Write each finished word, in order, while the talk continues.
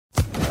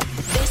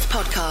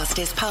podcast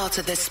is part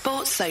of the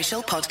Sports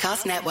Social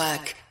Podcast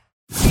Network.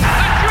 A dream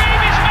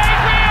is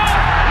made real!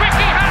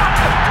 Ricky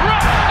Hatton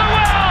rocks the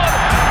world!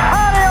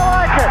 How do you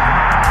like it?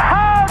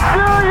 How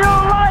do you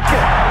like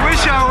it? I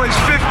wish I was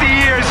 50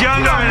 years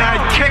younger and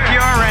I'd kick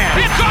your ass.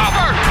 It's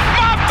over!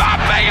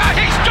 Mamma mia!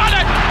 He's done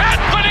it!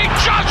 Anthony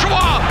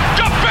Joshua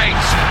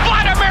defeats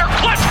Vladimir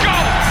Klitschko!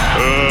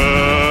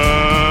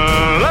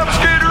 Let's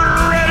get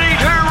ready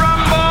to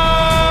rumble!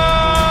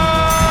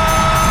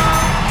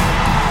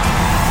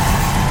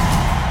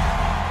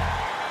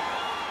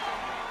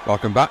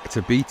 Welcome back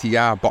to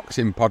BTR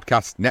Boxing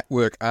Podcast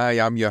Network. I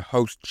am your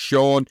host,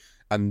 Sean,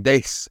 and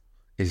this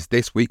is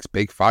this week's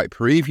big fight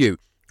preview.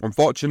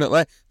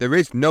 Unfortunately, there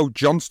is no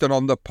Johnston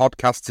on the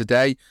podcast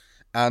today,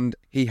 and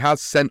he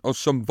has sent us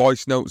some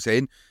voice notes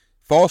in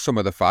for some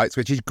of the fights,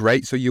 which is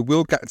great, so you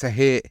will get to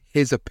hear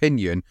his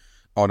opinion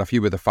on a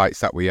few of the fights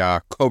that we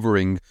are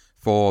covering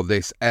for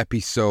this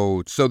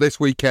episode. So this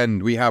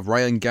weekend, we have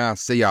Ryan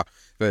Garcia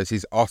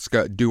versus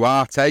Oscar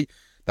Durate.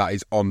 That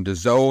is on the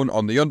zone.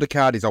 On the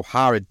undercard is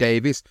O'Hara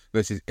Davis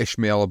versus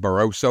Ishmael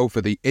Barroso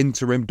for the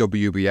interim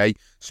WBA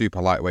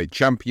Super Lightweight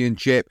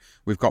Championship.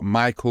 We've got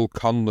Michael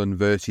Conlan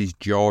versus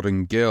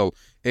Jordan Gill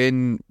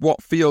in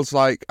what feels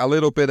like a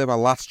little bit of a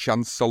last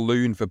chance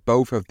saloon for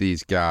both of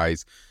these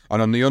guys.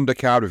 And on the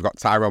undercard, we've got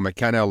Tyrone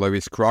McKenna,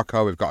 Lewis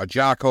Crocco. We've got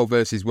Ajako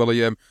versus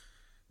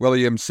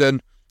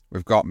Williamson.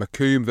 We've got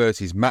McComb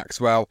versus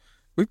Maxwell.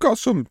 We've got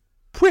some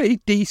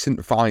pretty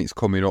decent fights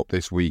coming up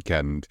this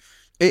weekend.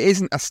 It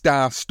isn't a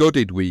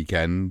star-studded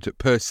weekend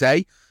per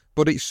se,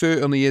 but it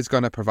certainly is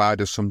going to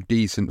provide us some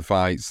decent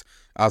fights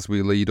as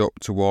we lead up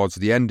towards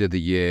the end of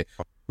the year.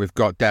 We've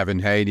got Devin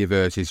Haney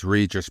versus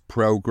Regis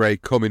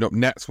Prograis coming up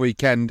next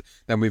weekend.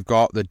 Then we've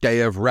got the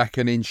Day of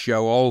Reckoning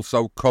show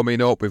also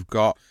coming up. We've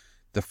got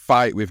the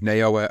fight with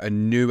Naoya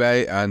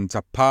Inoue and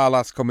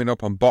Tapalas coming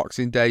up on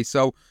Boxing Day.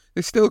 So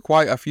there's still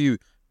quite a few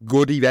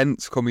good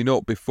events coming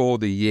up before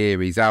the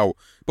year is out.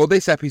 But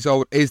this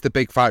episode is the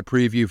big fight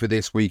preview for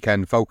this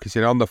weekend,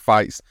 focusing on the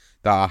fights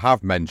that I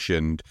have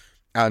mentioned.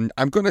 And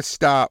I'm going to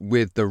start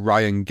with the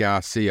Ryan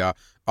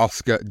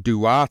Garcia-Oscar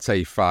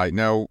Durate fight.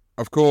 Now,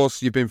 of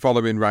course, you've been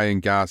following Ryan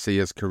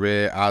Garcia's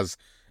career as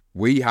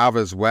we have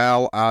as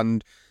well.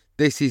 And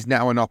this is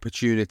now an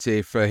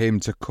opportunity for him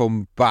to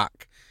come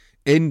back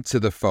into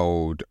the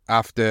fold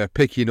after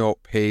picking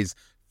up his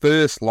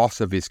first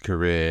loss of his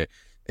career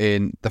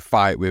in the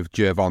fight with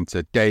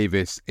Gervonta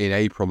Davis in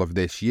April of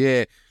this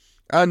year.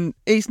 And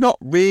it's not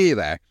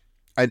really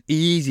an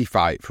easy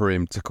fight for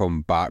him to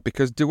come back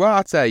because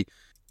Durate,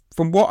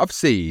 from what I've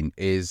seen,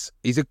 is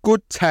a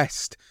good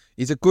test.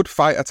 He's a good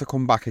fighter to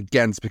come back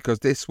against because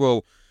this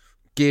will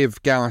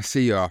give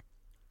Garcia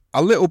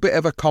a little bit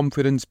of a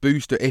confidence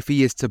booster if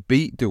he is to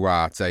beat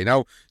Durate.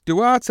 Now,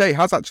 Durate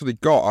has actually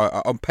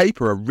got, on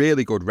paper, a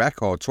really good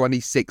record,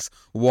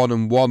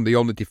 26-1-1, the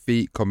only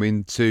defeat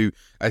coming to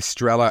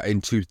Estrella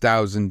in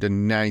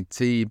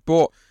 2019.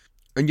 But,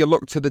 and you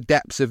look to the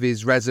depths of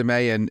his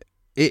resume, and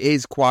it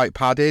is quite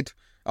padded,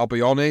 I'll be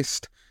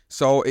honest.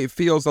 So it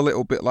feels a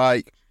little bit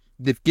like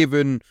they've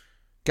given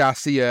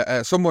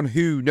Garcia someone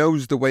who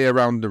knows the way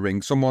around the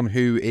ring, someone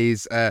who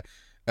is a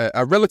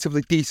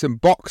relatively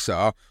decent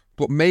boxer,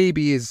 but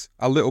maybe is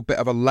a little bit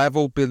of a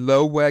level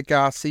below where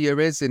Garcia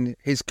is in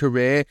his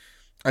career.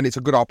 And it's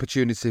a good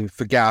opportunity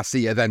for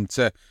Garcia then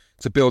to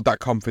build that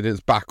confidence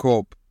back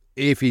up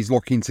if he's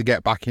looking to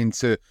get back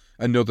into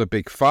another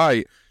big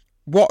fight.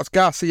 What's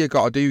Garcia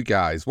got to do,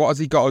 guys? What has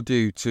he got to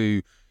do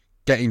to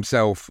get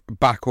himself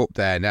back up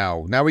there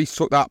now? Now he's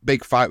took that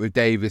big fight with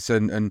Davis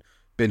and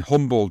been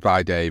humbled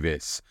by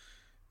Davis.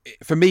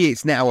 For me,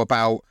 it's now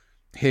about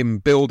him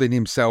building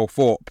himself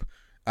up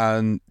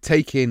and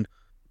taking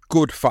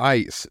good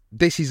fights.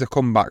 This is a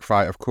comeback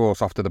fight, of course,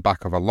 after the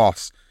back of a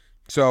loss.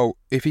 So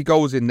if he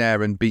goes in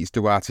there and beats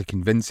Durate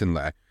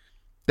convincingly,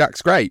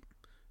 that's great.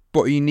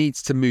 But he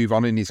needs to move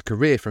on in his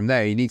career from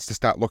there. He needs to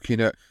start looking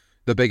at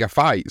the bigger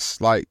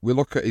fights. Like, we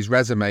look at his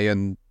resume,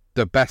 and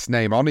the best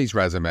name on his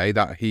resume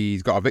that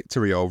he's got a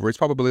victory over is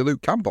probably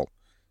Luke Campbell.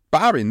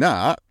 Barring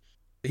that,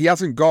 he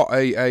hasn't got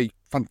a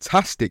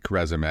fantastic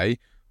resume,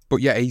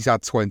 but yet he's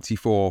had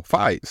 24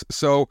 fights.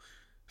 So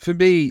for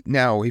me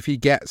now, if he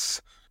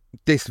gets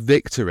this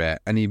victory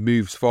and he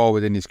moves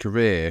forward in his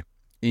career,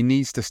 he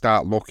needs to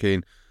start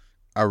looking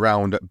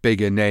around at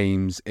bigger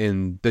names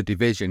in the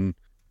division.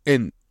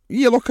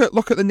 Look at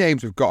the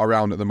names we've got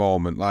around at the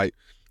moment. Like,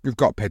 we've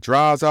got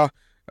Pedraza,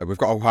 we've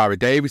got O'Hara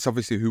Davis,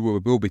 obviously, who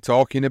we'll be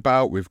talking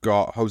about. We've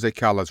got Jose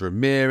Carlos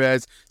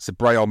Ramirez,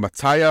 Sabrayo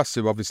Matias,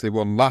 who obviously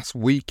won last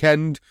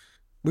weekend.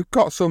 We've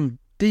got some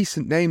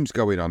decent names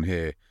going on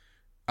here.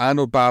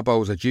 Arnold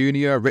Barboza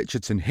Jr.,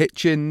 Richardson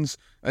Hitchens,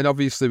 and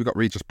obviously we've got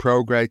Regis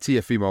Prograis,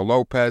 Teofimo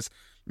Lopez.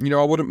 You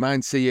know, I wouldn't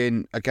mind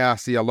seeing a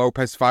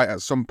Garcia-Lopez fight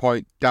at some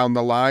point down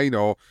the line,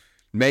 or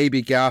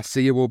maybe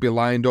Garcia will be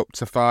lined up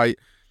to fight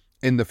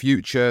in the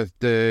future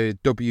the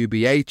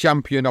WBA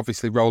champion.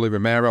 Obviously, Rolly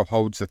Romero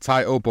holds the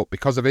title, but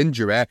because of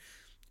injury,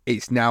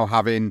 it's now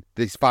having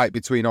this fight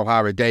between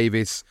O'Hara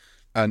Davis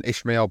and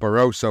Ishmael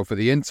Barroso for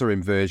the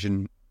interim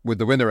version with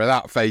the winner of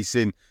that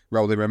facing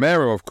Rolly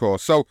Romero, of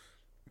course. So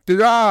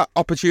there are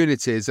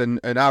opportunities and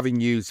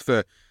avenues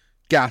for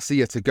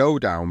Garcia to go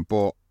down,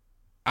 but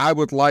I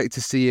would like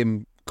to see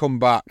him come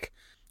back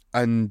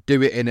and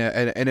do it in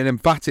an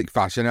emphatic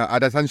fashion.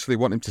 I'd essentially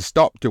want him to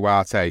stop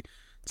Durate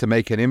to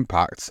make an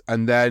impact,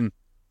 and then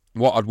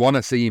what I'd want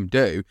to see him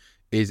do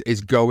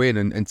is go in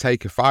and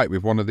take a fight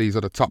with one of these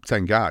other top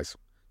 10 guys.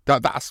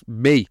 That's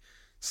me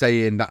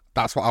saying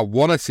that's what I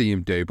want to see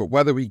him do, but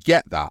whether we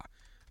get that,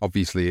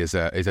 obviously, is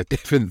a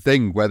different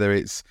thing, whether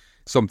it's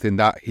something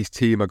that his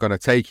team are going to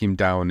take him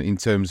down in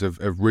terms of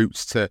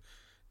routes to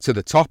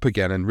the top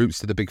again and routes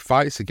to the big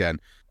fights again.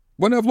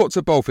 When I've looked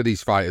at both of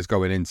these fighters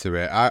going into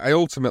it, I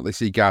ultimately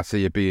see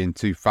Garcia being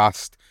too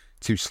fast,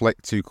 too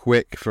slick, too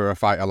quick for a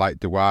fighter like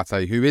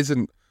Durate, who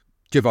isn't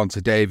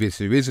Gervonta Davis,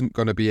 who isn't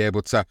going to be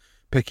able to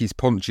pick his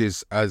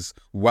punches as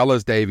well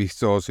as Davis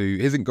does, who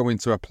isn't going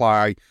to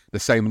apply the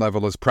same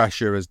level of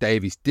pressure as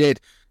Davis did.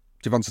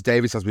 Gervonta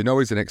Davis, as we know,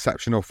 is an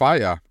exceptional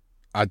fighter.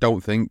 I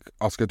don't think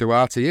Oscar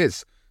Durate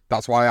is.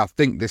 That's why I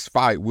think this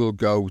fight will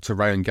go to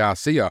Ryan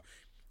Garcia.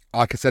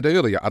 Like I said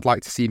earlier, I'd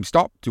like to see him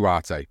stop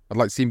Durate. I'd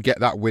like to see him get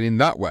that win in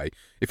that way.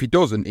 If he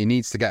doesn't, he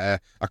needs to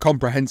get a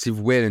comprehensive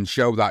win and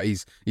show that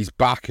he's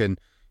back and,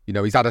 you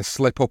know, he's had a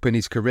slip up in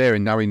his career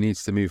and now he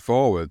needs to move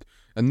forward.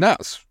 And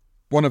that's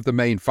one of the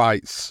main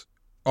fights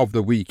of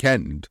the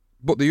weekend.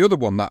 But the other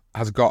one that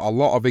has got a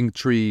lot of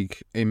intrigue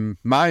in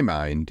my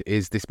mind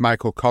is this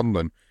Michael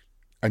Conlan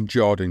and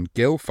Jordan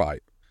Gill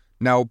fight.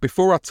 Now,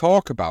 before I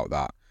talk about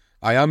that,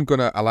 I am going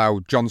to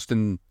allow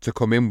Johnston to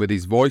come in with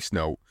his voice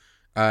note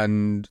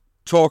and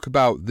talk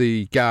about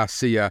the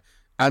Garcia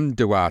and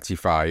Durate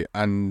fight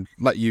and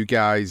let you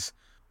guys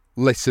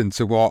listen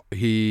to what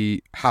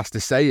he has to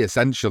say,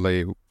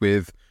 essentially,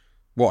 with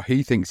what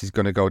he thinks is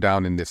going to go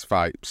down in this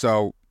fight.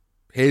 So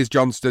here's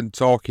Johnston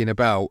talking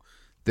about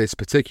this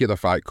particular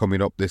fight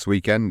coming up this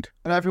weekend.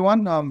 Hello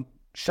everyone,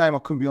 shame I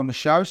couldn't be on the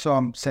show, so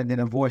I'm sending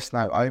a voice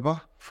note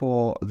over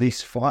for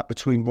this fight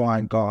between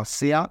Ryan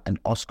Garcia and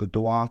Oscar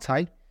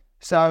Durate.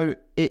 So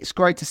it's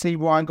great to see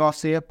Ryan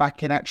Garcia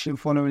back in action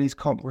following his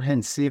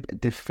comprehensive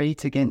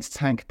defeat against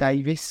Tank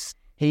Davis.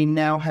 He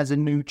now has a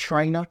new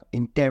trainer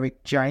in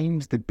Derek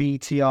James, the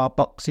BTR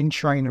Boxing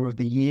Trainer of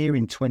the Year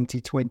in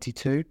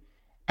 2022,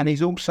 and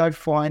he's also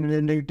fighting in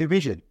a new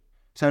division.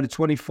 So the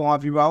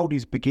 25-year-old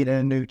is beginning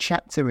a new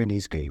chapter in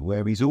his career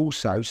where he's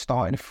also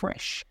starting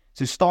afresh.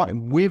 So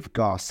starting with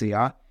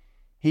Garcia,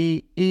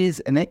 he is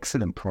an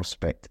excellent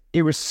prospect,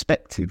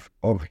 irrespective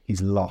of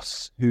his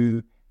loss,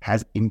 who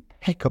has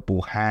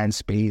impeccable hand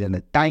speed and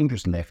a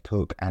dangerous left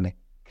hook and a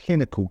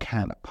clinical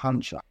counter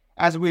puncher.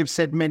 As we've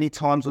said many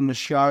times on the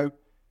show,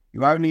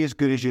 you're only as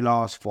good as your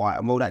last fight,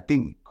 and well, that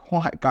didn't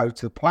quite go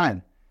to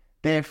plan.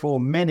 Therefore,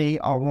 many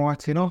are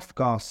writing off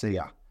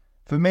Garcia.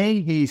 For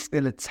me, he's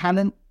still a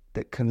talent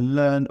that can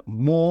learn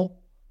more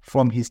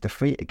from his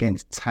defeat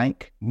against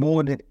Tank,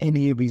 more than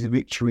any of his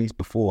victories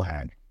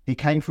beforehand. He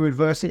came through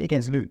adversity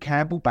against Luke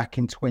Campbell back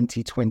in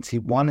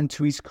 2021, and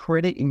to his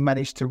credit, he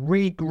managed to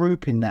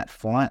regroup in that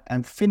fight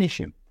and finish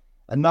him.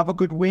 Another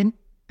good win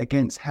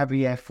against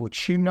Javier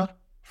Fortuna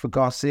for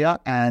Garcia,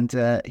 and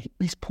at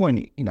this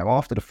point, you know,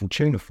 after the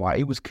Fortuna fight,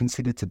 he was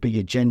considered to be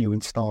a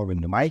genuine star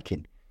in the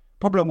making.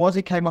 Problem was,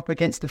 he came up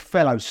against a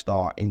fellow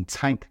star in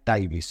Tank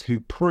Davis,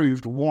 who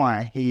proved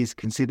why he is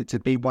considered to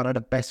be one of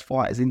the best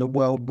fighters in the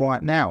world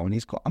right now, and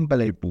he's got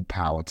unbelievable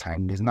power,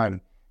 Tank. There's no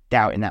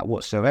doubt in that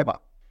whatsoever.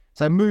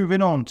 So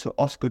moving on to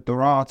Oscar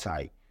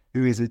Durate,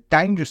 who is a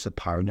dangerous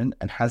opponent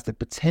and has the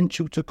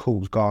potential to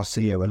cause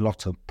Garcia a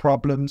lot of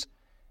problems,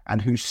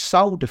 and whose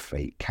sole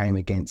defeat came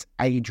against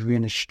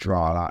Adrian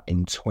Estrada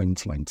in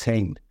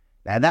 2019.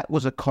 Now, that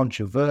was a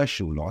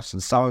controversial loss,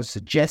 and so I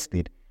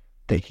suggested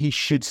that he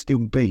should still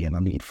be an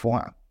elite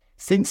fighter.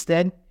 Since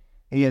then,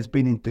 he has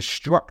been in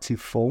destructive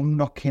form,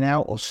 knocking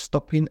out or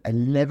stopping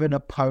 11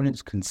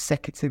 opponents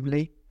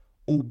consecutively,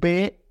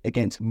 albeit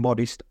against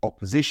modest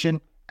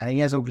opposition, and he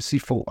has obviously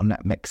fought on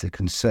that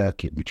Mexican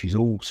circuit, which is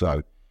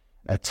also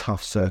a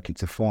tough circuit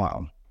to fight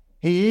on.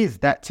 He is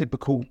that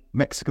typical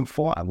Mexican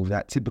fighter with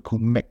that typical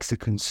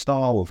Mexican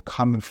style of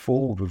coming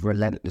forward with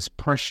relentless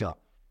pressure,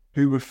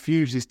 who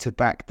refuses to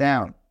back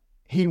down.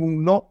 He will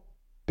not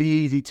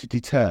be easy to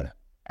deter.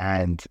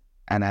 And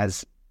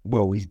as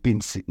well, he's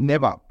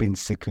never been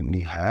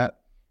significantly hurt,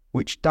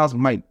 which does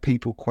make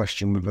people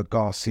question whether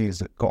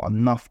Garcia's got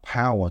enough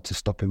power to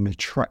stop him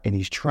in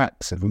his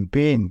tracks of him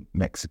being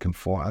Mexican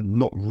fighter,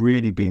 not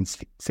really being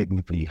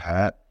significantly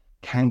hurt.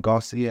 Can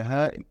Garcia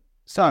hurt him?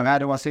 So how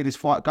do I see this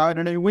fight going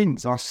and who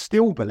wins? I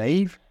still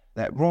believe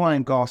that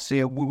Ryan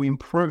Garcia will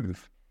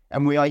improve,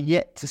 and we are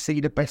yet to see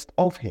the best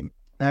of him.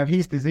 Now,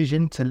 his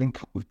decision to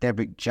link up with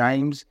Derek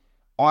James,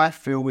 I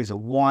feel, is a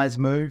wise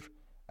move.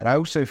 And I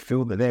also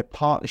feel that their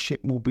partnership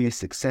will be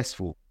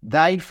successful.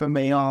 They, for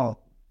me, are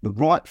the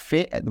right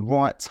fit at the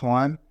right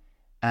time,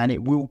 and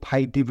it will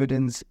pay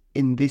dividends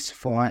in this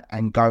fight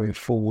and going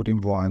forward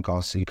in Ryan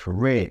Garcia's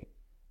career.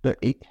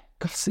 But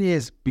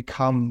Garcia's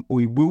become,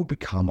 or he will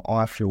become,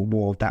 I feel,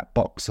 more of that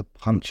boxer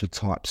puncher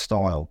type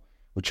style,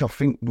 which I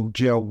think will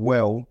gel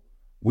well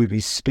with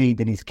his speed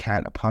and his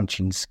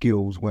counter-punching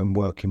skills when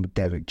working with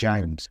Derek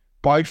James.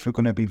 Both are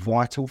going to be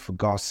vital for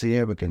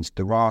Garcia against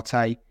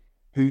Durate,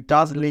 who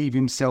does leave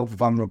himself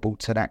vulnerable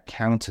to that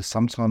counter.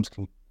 Sometimes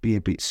can be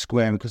a bit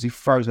square because he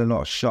throws a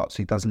lot of shots.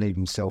 He does leave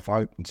himself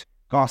open.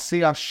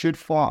 Garcia should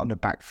fight on the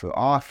back foot,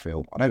 I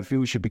feel. I don't feel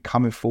he should be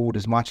coming forward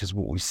as much as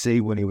what we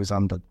see when he was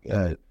under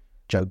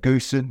Joe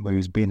Goosen, where he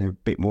was being a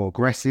bit more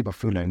aggressive. I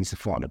feel like he needs to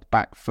fight on the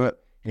back foot.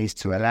 He needs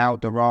to allow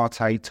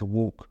Durate to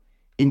walk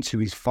into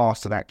his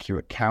fast and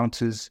accurate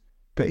counters,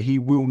 but he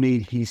will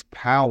need his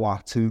power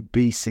to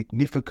be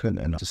significant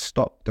enough to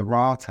stop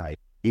Durate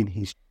in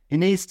his... He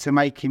needs to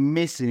make him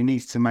miss and he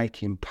needs to make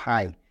him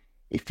pay.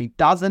 If he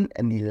doesn't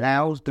and he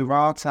allows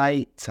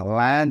Durate to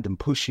land and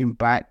push him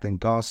back, then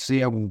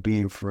Garcia will be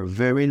in for a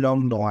very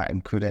long night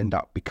and could end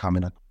up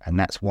becoming a... And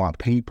that's why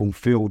people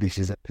feel this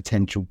is a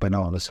potential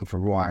banana for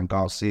Ryan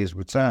Garcia's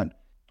return.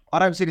 I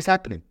don't see this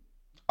happening.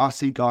 I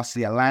see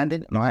Garcia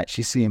landing and I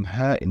actually see him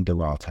hurting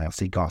Durate. I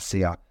see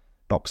Garcia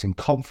boxing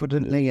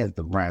confidently as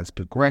the rounds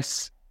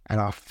progress,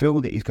 and I feel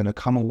that he's going to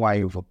come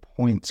away with a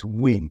points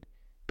win.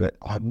 But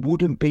I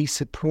wouldn't be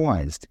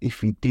surprised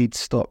if he did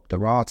stop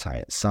Durate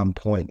at some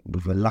point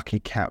with a lucky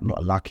count, not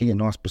a lucky, a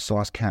nice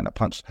precise counter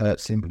punch that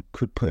hurts him and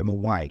could put him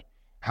away.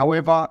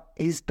 However,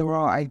 is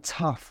Durate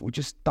tough? We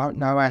just don't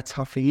know how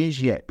tough he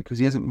is yet because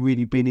he hasn't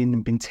really been in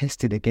and been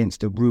tested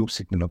against a real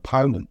signal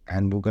opponent,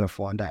 and we're going to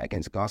find out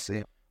against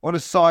Garcia. On a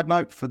side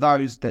note, for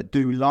those that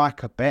do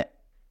like a bet,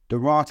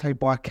 Durate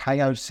by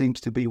KO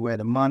seems to be where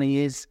the money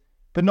is,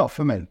 but not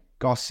for me.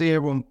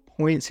 Garcia on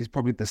points is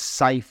probably the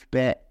safe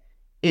bet,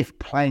 if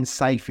playing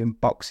safe in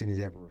boxing is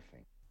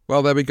everything.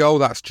 Well, there we go.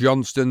 That's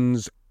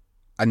Johnston's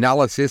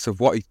analysis of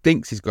what he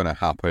thinks is going to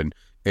happen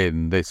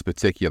in this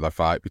particular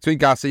fight between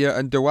Garcia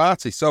and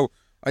Durate. So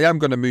I am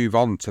going to move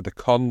on to the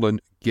Conlan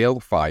Gill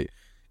fight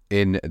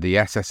in the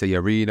SSE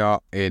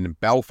Arena in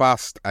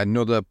Belfast.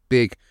 Another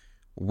big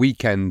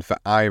weekend for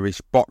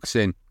Irish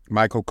boxing.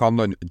 Michael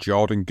Conlan,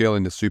 Jordan Gill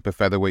in the super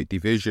featherweight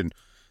division.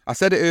 I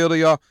said it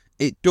earlier,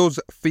 it does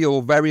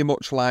feel very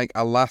much like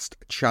a last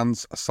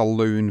chance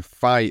saloon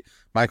fight.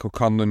 Michael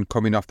Conlan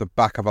coming off the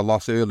back of a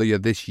loss earlier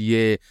this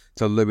year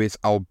to Luis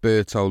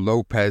Alberto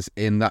Lopez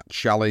in that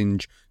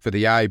challenge for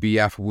the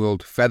IBF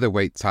World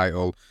Featherweight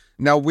title.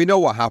 Now, we know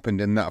what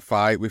happened in that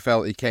fight. We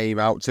felt he came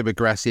out too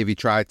aggressive. He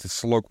tried to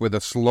slug with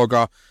a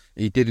slugger.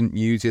 He didn't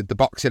use the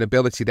boxing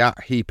ability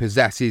that he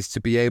possesses to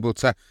be able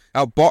to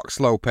outbox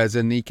Lopez,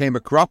 and he came a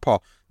cropper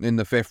in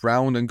the 5th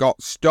round and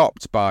got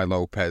stopped by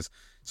Lopez.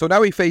 So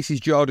now he faces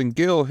Jordan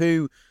Gill,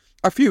 who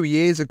a few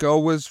years ago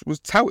was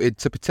touted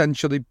to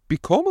potentially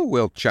become a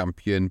world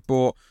champion,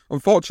 but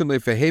unfortunately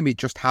for him, it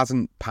just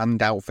hasn't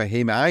panned out for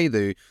him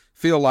either.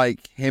 Feel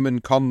like him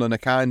and Conlan are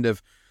kind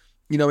of,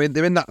 they're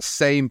in that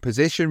same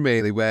position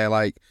really, where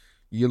like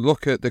you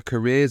look at the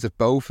careers of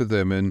both of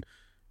them, and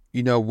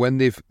when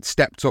they've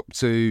stepped up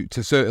to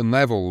certain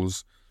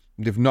levels,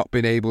 they've not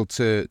been able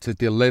to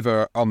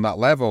deliver on that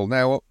level.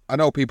 Now, I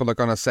know people are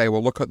going to say,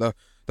 well, look at the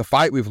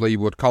fight with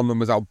Leewood. Conlan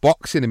was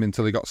outboxing him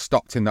until he got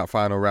stopped in that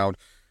final round.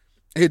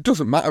 It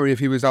doesn't matter if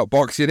he was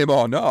outboxing him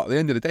or not. At the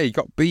end of the day, he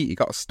got beat, he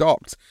got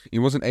stopped. He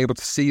wasn't able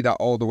to see that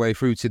all the way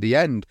through to the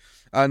end.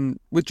 And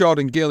with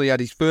Jordan Gill, he had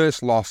his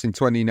first loss in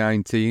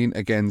 2019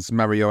 against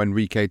Mario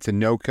Enrique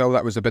Tinoco.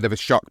 That was a bit of a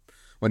shock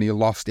when he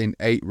lost in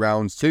 8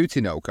 rounds to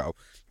Tinoco.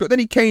 But then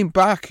he came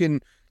back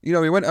and, he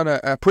went on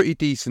a pretty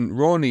decent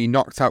run. He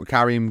knocked out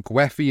Karim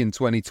Guefi in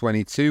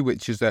 2022,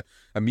 which is a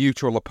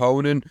mutual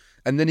opponent.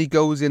 And then he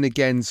goes in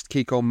against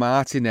Kiko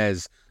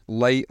Martinez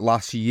late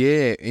last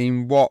year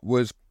in what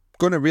was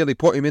going to really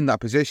put him in that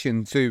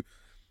position to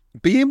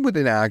be in with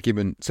an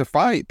argument to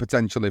fight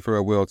potentially for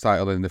a world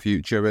title in the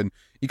future. And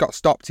he got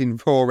stopped in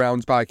 4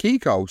 rounds by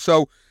Kiko.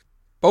 So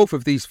both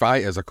of these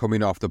fighters are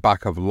coming off the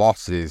back of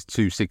losses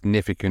to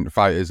significant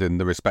fighters in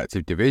the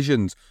respective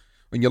divisions.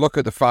 When you look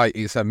at the fight,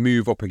 it's a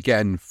move up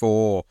again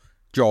for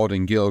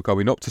Jordan Gill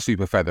going up to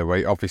super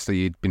featherweight.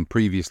 Obviously, he'd been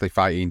previously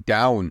fighting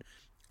down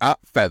at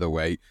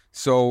featherweight.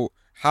 So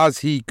has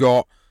he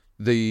got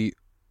the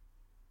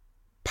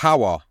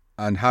power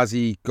and has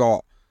he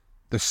got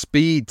the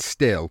speed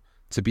still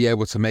to be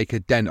able to make a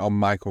dent on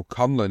Michael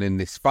Conlan in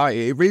this fight?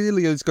 It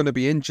really is going to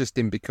be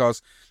interesting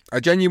because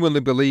I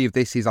genuinely believe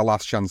this is a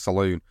last chance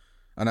saloon.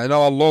 And I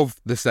know I love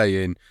the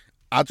saying.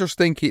 I just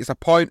think it's a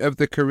point of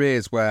the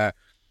careers where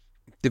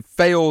they've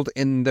failed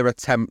in their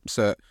attempts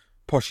at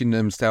pushing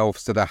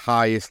themselves to the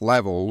highest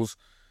levels,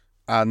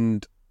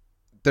 and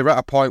they're at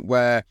a point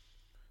where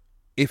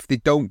if they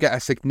don't get a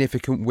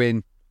significant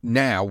win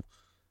now,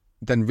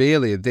 then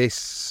really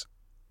this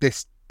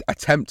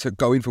attempt at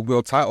going for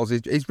world titles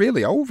is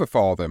really over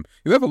for them.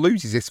 Whoever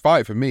loses this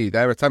fight, for me,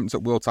 their attempt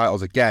at world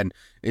titles again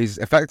is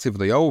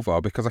effectively over,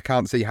 because I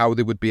can't see how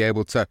they would be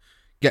able to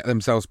get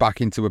themselves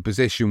back into a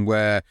position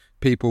where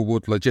people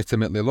would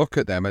legitimately look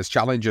at them as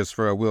challengers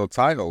for a world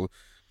title.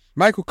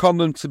 Michael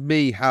Conlan, to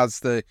me, has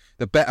the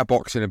better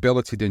boxing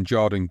ability than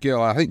Jordan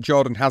Gill. I think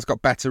Jordan has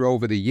got better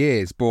over the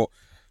years, but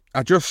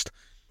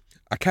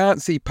I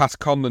can't see past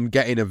Conlan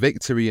getting a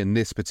victory in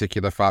this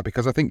particular fight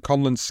because I think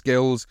Conlan's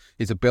skills,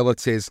 his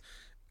abilities,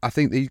 I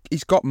think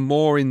he's got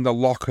more in the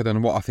locker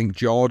than what I think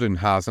Jordan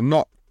has. I'm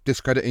not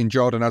discrediting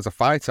Jordan as a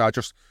fighter.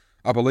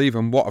 I believe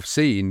in what I've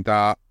seen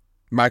that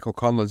Michael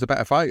Conlan's a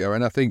better fighter.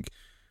 And I think,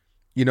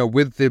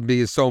 with there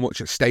being so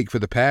much at stake for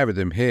the pair of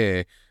them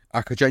here,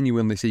 I could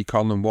genuinely see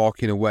Conlan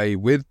walking away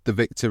with the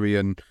victory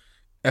and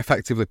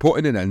effectively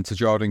putting an end to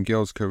Jordan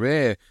Gill's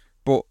career.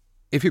 But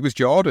if it was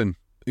Jordan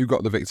who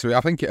got the victory,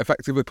 I think it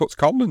effectively puts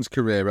Conlan's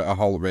career at a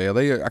halt,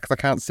 really, because I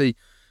can't see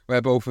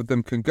where both of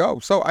them can go.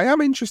 So I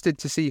am interested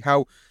to see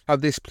how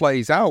this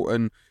plays out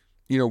and,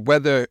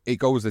 whether it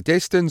goes the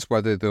distance,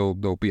 whether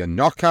there'll be a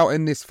knockout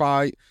in this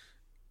fight,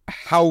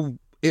 how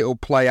it'll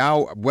play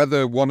out,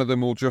 whether one of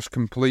them will just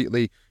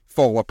completely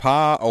fall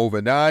apart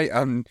overnight.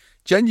 I'm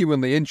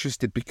genuinely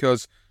interested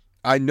because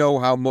I know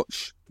how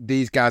much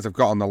these guys have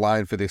got on the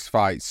line for this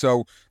fight.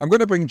 So I'm going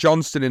to bring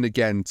Johnston in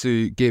again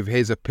to give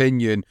his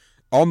opinion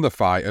on the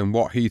fight and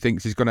what he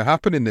thinks is going to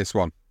happen in this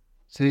one.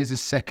 So here's the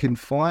second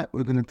fight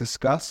we're going to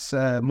discuss,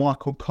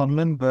 Michael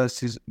Conlan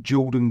versus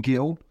Jordan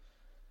Gill.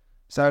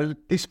 So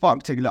this fight in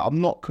particular,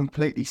 I'm not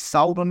completely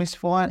sold on this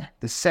fight.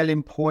 The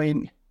selling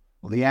point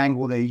or the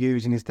angle they're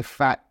using is the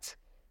fact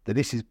that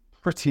this is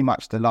pretty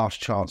much the last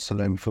chance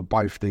saloon for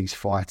both these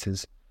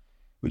fighters,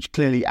 which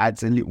clearly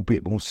adds a little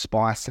bit more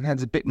spice and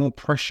adds a bit more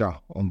pressure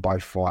on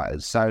both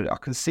fighters. So I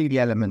can see the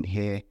element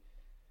here.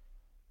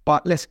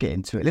 But let's get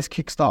into it. Let's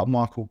kickstart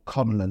Michael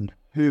Conlan,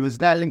 who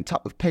is now linked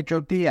up with Pedro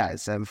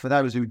Diaz. And for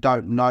those who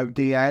don't know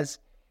Diaz,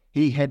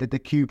 he headed the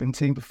Cuban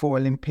team before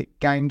Olympic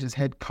Games as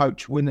head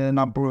coach, winning a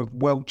number of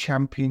world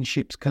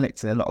championships,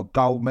 collecting a lot of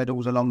gold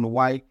medals along the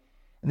way.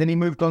 And then he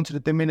moved on to the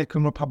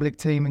Dominican Republic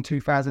team in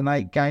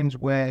 2008 Games,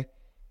 where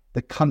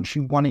the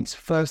country won its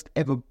first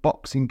ever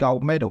boxing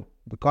gold medal.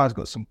 The guy's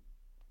got some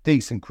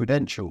decent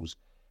credentials.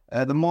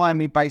 The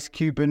Miami-based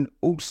Cuban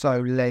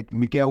also led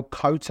Miguel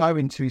Cotto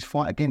into his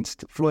fight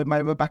against Floyd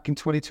Mayweather back in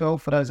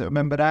 2012, for those that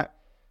remember that.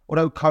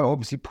 Although Cotto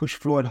obviously pushed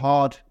Floyd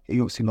hard,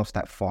 he obviously lost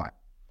that fight.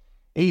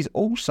 He's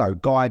also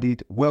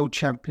guided world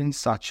champions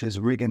such as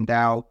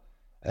Rigondeaux,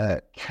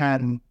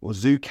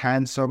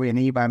 Zucan, and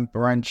Ivan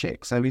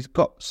Baranchyk. So he's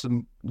got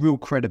some real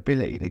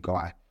credibility, the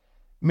guy.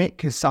 Mick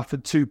has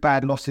suffered 2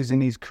 bad losses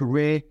in his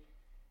career.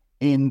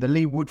 In the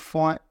Lee Wood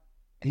fight,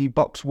 he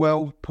boxed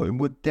well, putting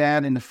Wood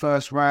down in the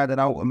first round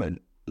and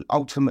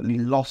ultimately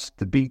lost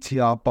the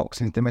BTR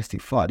Boxing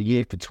Domestic Fight of the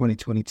Year for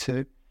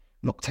 2022.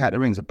 Knocked out the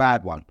ring's a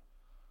bad one.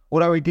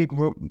 Although he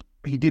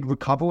did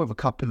recover with a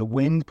couple of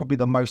wins. Probably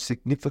the most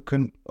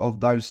significant of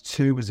those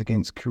 2 was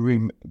against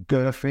Karim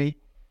Garcia,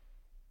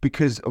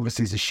 because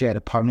obviously he's a shared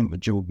opponent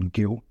with Jordan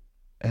Gill.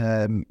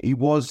 He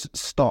was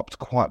stopped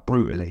quite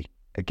brutally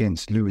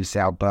against Luis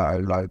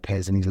Alberto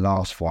Lopez in his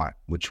last fight,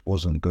 which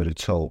wasn't good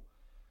at all.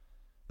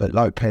 But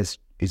Lopez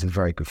is a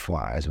very good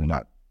fighter, as we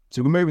know.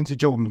 So we're moving to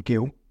Jordan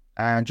Gill.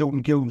 And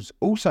Jordan Gill's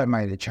also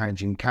made a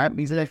change in camp.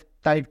 He's left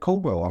Dave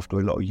Caldwell after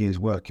a lot of years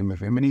working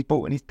with him, and he's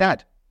brought in his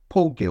dad,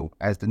 Paul Gill,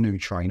 as the new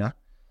trainer.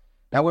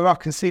 Now, where I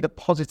can see the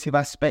positive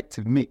aspect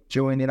of Mick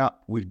joining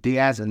up with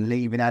Diaz and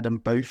leaving Adam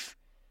Booth,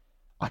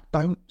 I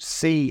don't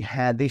see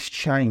how this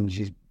change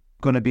is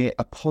going to be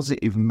a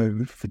positive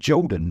move for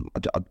Jordan.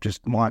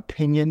 Just my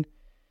opinion.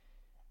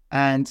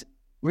 And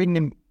reading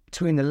him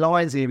between the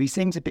lines here, he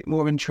seems a bit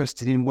more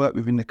interested in work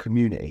within the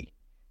community.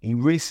 He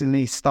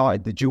recently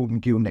started the Jordan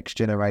Gill Next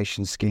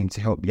Generation scheme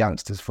to help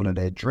youngsters follow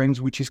their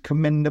dreams, which is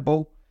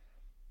commendable,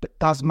 but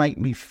does make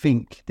me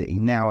think that he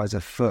now has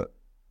a foot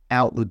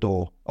out the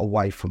door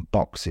away from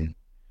boxing.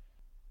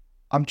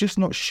 I'm just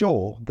not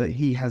sure that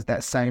he has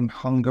that same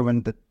hunger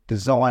and the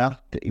desire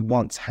that he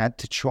once had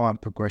to try and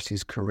progress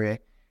his career,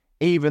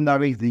 even though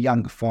he's the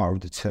younger fighter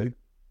of the 2.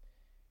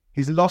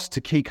 His loss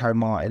to Kiko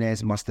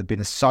Martinez must have been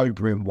a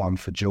sobering one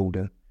for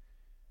Jordan,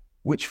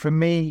 which for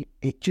me,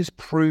 it just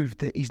proved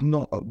that he's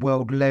not at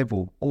world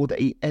level or that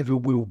he ever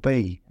will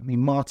be. I mean,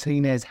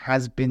 Martinez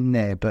has been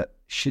there, but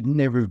should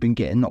never have been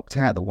getting knocked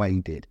out the way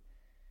he did.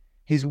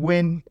 His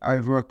win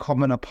over a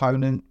common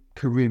opponent,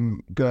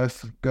 Karim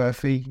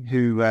Garcia,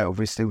 who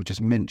obviously we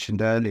just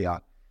mentioned earlier,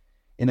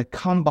 in a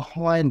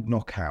come-behind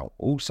knockout,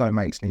 also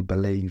makes me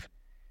believe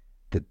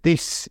that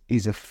this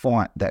is a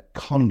fight that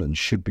Conlan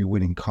should be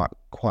winning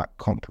quite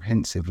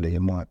comprehensively,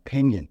 in my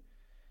opinion.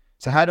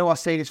 So how do I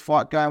see this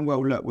fight going?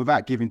 Well, look,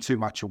 without giving too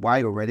much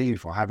away already,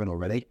 if I haven't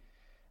already,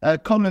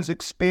 Conlan's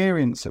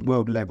experience at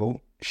world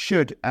level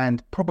should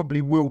and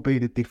probably will be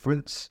the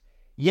difference.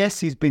 Yes,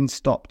 he's been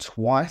stopped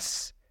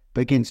twice, but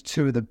against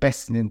 2 of the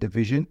best in the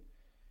division.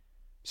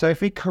 So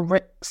if he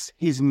corrects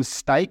his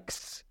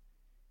mistakes,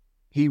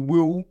 he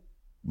will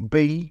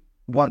be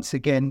once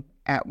again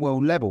at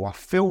world level. I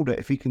feel that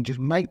if he can just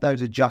make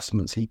those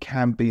adjustments, he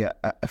can be a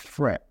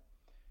threat.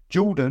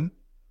 Jordan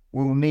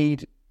will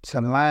need to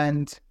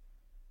land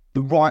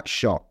the right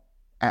shot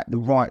at the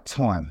right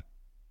time,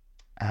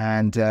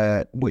 and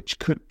which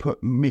could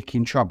put Mick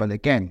in trouble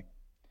again.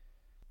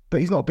 But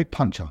he's not a big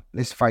puncher,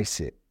 let's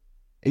face it.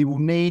 He will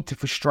need to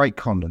frustrate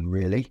Conlan,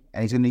 really,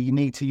 and he's going to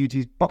need to use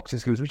his boxing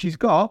skills, which he's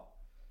got,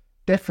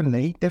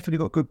 definitely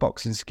got good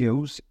boxing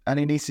skills, and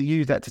he needs to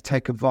use that to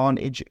take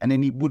advantage, and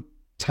then he would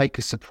take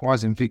a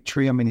surprising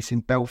victory. I mean, it's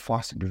in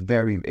Belfast. It'd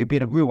be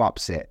a real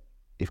upset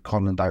if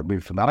Conlan don't win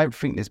from that. I don't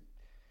think there's...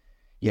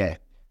 Yeah.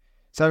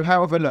 So,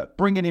 however, look,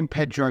 bringing in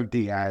Pedro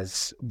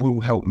Diaz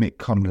will help Mick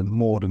Conlan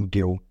more than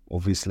Gill,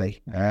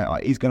 obviously.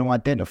 He's going to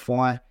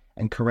identify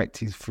and correct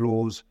his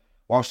flaws,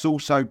 whilst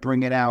also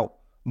bringing out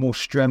more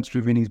strengths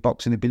within his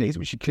boxing abilities,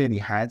 which he clearly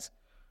has.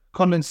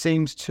 Conlan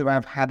seems to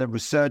have had a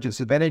resurgence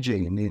of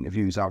energy in the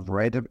interviews I've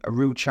read, a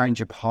real change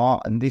of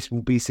heart, and this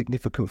will be a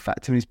significant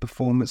factor in his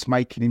performance,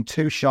 making him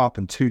too sharp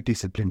and too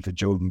disciplined for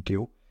Jordan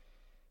Gill.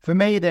 For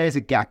me, there is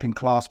a gap in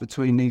class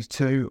between these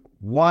two.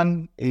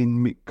 One in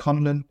Mick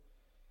Conlan,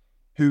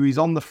 who is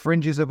on the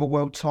fringes of a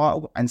world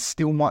title and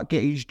still might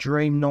get his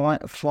dream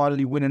night of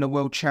finally winning a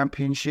world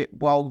championship,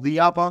 while the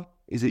other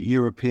is at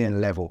European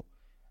level.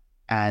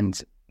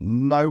 And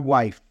no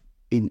way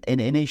in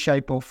any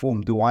shape or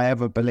form do I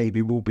ever believe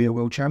he will be a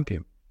world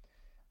champion.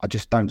 I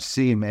just don't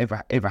see him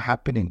ever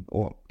happening.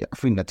 Or I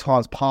think the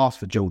time's passed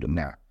for Jordan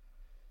now.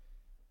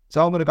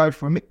 So I'm going to go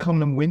for a Mick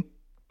Conlan win.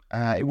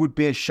 It would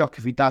be a shock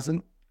if he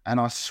doesn't.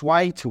 And I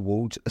sway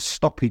towards a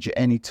stoppage at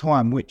any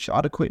time, which I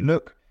had a quick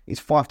look.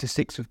 It's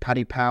 5-6 with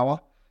Paddy Power.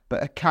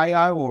 But a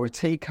KO or a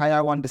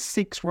TKO under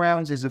 6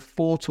 rounds is a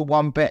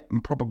 4-1 bet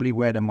and probably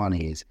where the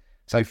money is.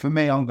 So for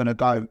me, I'm going to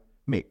go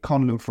Mick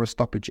Conlan for a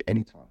stoppage at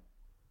any time.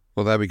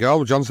 Well, there we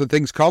go. Johnson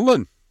thinks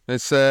Conlan.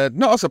 It's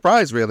not a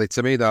surprise, really,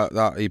 to me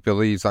that he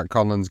believes that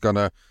Conlan's going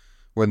to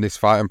win this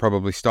fight and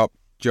probably stop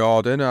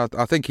Jordan.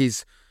 I think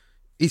he's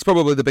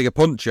probably the bigger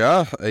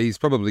puncher. He's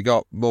probably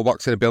got more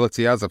boxing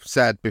ability, as I've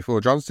said, before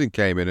Johnson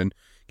came in and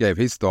gave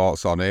his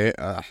thoughts on it.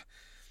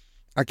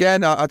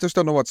 Again, I just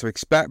don't know what to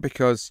expect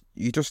because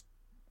you just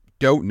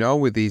don't know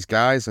with these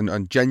guys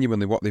and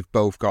genuinely what they've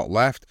both got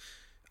left.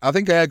 I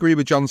think I agree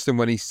with Johnson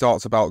when he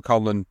talks about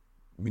Conlan,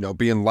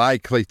 being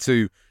likely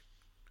to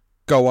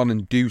go on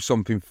and do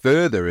something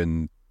further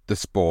in the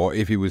sport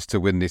if he was to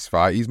win this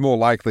fight. He's more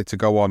likely to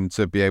go on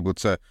to be able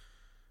to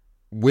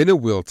win a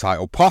world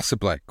title,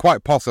 possibly,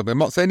 quite possibly. I'm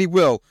not saying he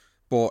will,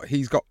 but I think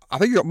he's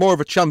got more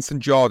of a chance than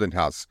Jordan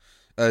has.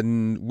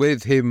 And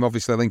with him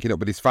obviously linking up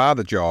with his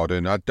father,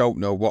 Jordan, I don't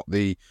know what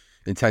the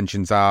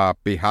intentions are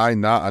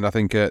behind that. And I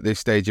think at this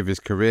stage of his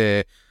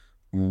career,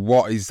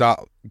 what is that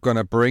going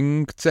to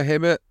bring to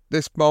him at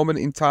this moment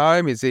in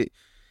time? Is it...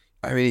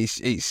 I mean,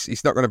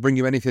 it's not going to bring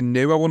you anything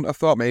new, I wouldn't have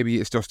thought. Maybe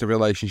it's just a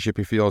relationship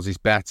he feels is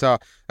better.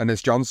 And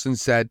as Johnson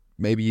said,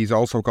 maybe he's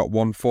also got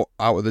one foot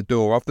out of the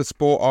door of the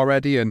sport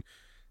already, and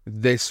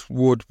this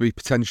would be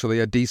potentially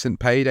a decent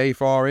payday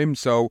for him.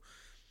 So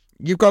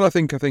you've got to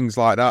think of things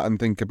like that and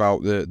think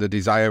about the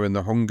desire and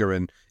the hunger,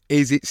 and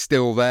is it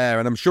still there?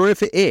 And I'm sure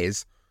if it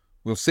is,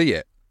 we'll see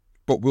it.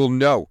 But we'll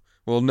know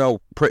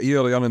pretty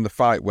early on in the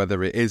fight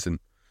whether it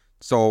isn't.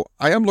 So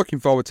I am looking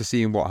forward to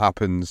seeing what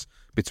happens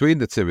between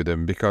the two of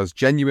them, because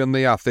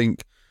genuinely I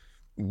think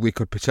we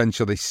could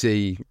potentially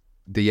see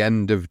the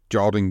end of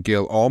Jordan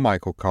Gill or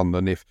Michael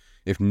Conlan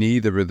if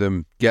neither of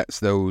them gets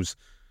that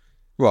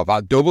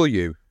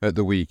W at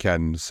the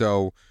weekend.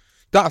 So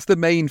that's the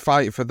main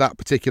fight for that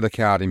particular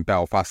card in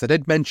Belfast. I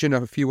did mention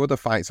a few other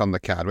fights on the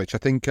card, which I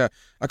think are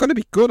going to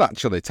be good,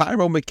 actually.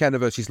 Tyrone McKenna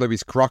versus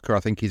Lewis Crocker,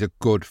 I think is a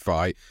good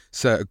fight.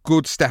 So a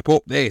good step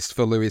up this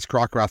for Lewis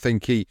Crocker. I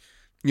think if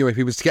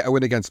he was to get a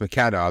win against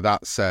McKenna,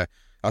 that's a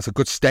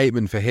good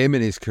statement for him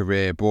in his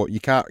career, but you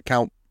can't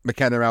count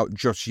McKenna out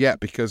just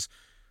yet because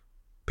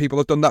people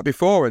have done that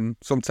before, and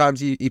sometimes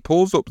he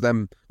pulls up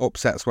them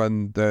upsets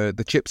when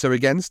the chips are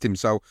against him.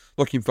 So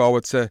looking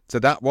forward to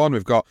that one.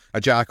 We've got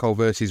Ajako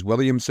versus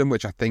Williamson,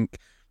 which I think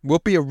will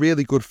be a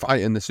really good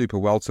fight in the super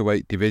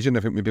welterweight division.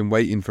 I think we've been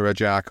waiting for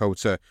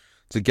Ajako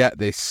to get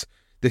this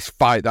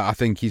fight that I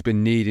think he's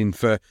been needing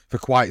for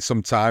quite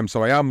some time.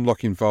 So I am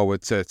looking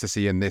forward to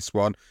seeing this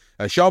one.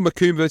 Sean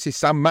McComb versus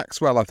Sam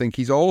Maxwell, I think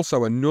he's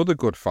also another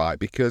good fight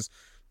because,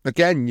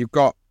 again, you've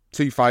got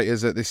two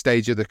fighters at this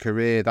stage of the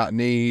career that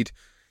need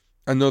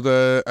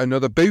another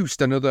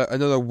boost,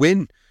 another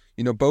win.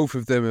 Both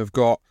of them have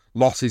got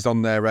losses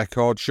on their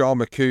record. Sean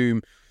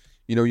McComb,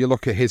 you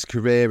look at his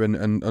career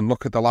and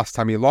look at the last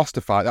time he lost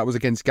a fight, that was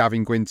against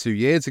Gavin Gwynn 2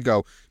 years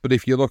ago. But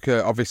if you look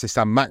at, obviously,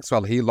 Sam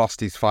Maxwell, he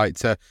lost his fight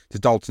to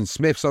Dalton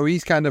Smith, so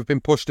he's kind of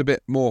been pushed a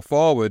bit more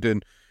forward,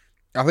 and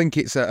I think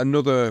it's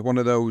another one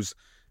of those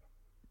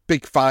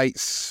big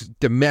fights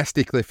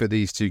domestically for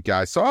these two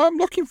guys. So I'm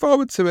looking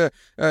forward to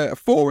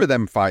 4 of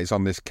them fights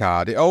on this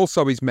card. It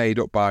also is made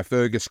up by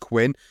Fergus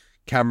Quinn,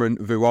 Cameron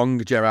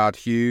Vuong, Gerard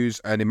Hughes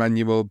and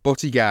Emmanuel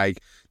Buttigieg.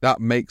 That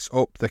makes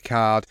up the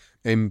card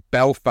in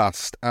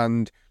Belfast.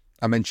 And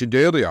I mentioned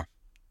earlier,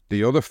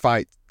 the other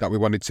fight that we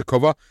wanted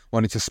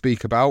to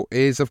speak about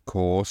is, of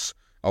course,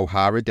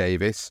 O'Hara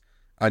Davis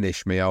and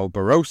Ishmael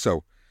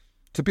Barroso.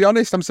 To be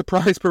honest, I'm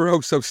surprised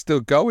Barroso's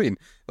still going.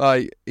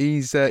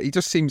 He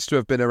just seems to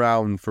have been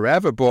around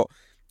forever, but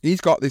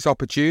he's got this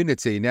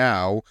opportunity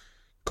now,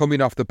 coming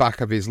off the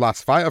back of his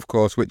last fight, of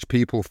course, which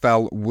people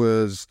felt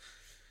was...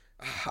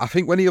 I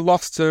think when he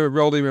lost to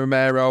Rolly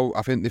Romero,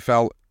 I think they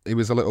felt it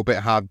was a little bit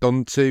hard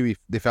done to.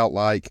 They felt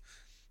like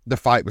the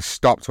fight was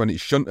stopped when it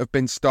shouldn't have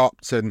been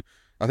stopped. And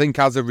I think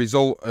as a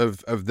result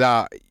of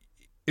that,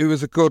 it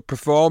was a good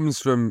performance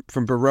from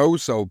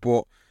Barroso,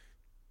 but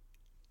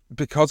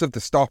because of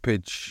the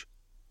stoppage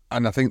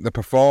and I think the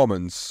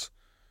performance,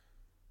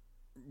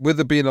 with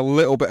there being a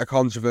little bit of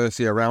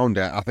controversy around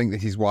it, I think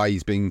this is why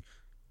he's been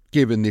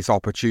given this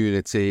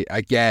opportunity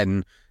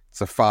again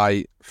to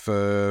fight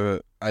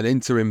for an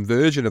interim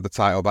version of the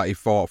title that he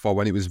fought for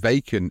when it was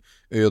vacant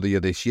earlier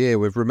this year.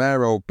 With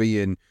Romero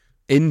being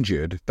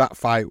injured, that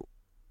fight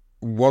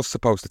was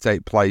supposed to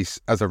take place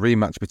as a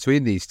rematch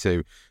between these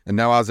two. And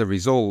now as a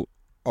result,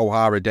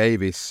 O'Hara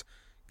Davies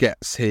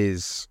gets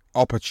his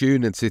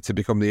opportunity to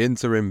become the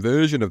interim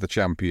version of the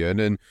champion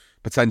and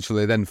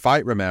potentially then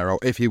fight Romero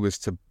if he was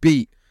to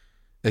beat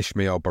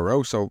Ishmael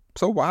Barroso.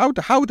 So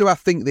how do I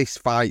think this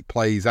fight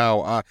plays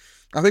out?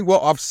 I think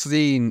what I've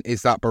seen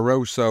is that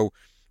Barroso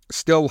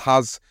still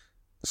has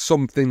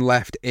something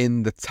left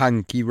in the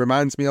tank. He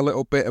reminds me a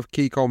little bit of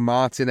Kiko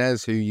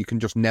Martinez, who you can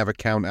just never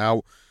count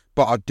out.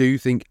 But I do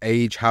think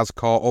age has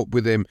caught up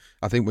with him.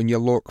 I think when you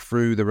look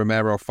through the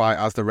Romero fight,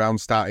 as the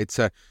round started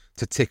to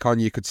tick on,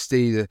 you could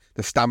see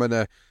the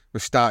stamina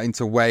was starting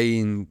to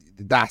wane.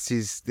 This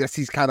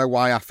is kind of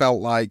why I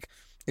felt like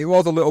it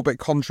was a little bit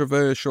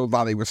controversial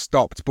that he was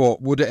stopped,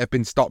 but would it have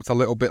been stopped a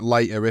little bit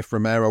later if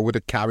Romero would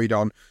have carried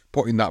on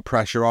putting that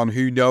pressure on?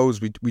 Who knows?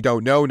 We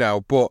don't know now.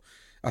 But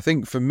I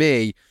think for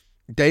me,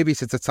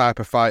 Davies is the type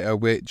of fighter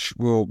which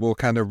will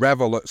kind of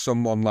revel at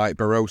someone like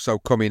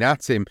Barroso coming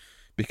at him,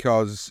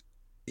 because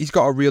he's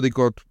got a really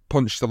good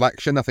punch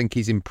selection. I think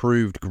he's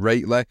improved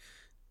greatly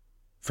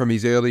from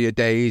his earlier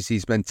days.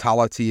 His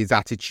mentality, his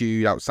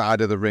attitude outside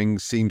of the ring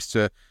seems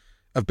to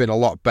have been a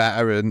lot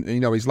better. And,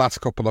 you know, his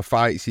last couple of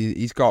fights,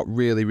 he's got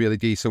really, really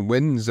decent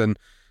wins. And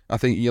I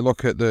think you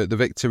look at the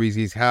victories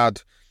he's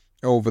had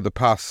over the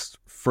past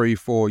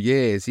 3-4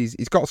 years,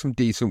 he's got some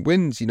decent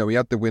wins. You know, he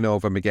had the win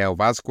over Miguel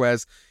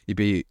Vazquez. He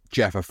beat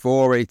Jeff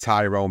Afori,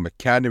 Tyrone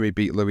McKenna. He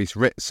beat Lewis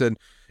Ritson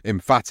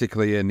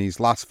emphatically in his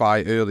last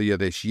fight earlier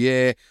this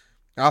year.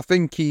 I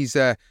think he's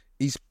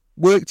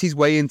worked his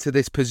way into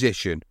this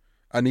position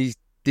and he's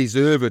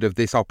deserved of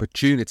this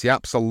opportunity,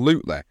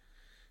 absolutely.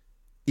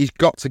 He's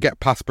got to get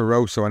past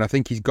Barroso, and I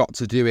think he's got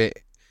to do it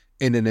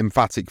in an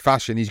emphatic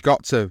fashion. He's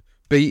got to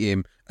beat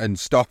him and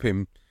stop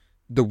him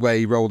the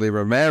way Rolly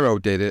Romero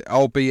did it,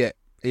 albeit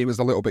it was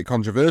a little bit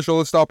controversial,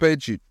 the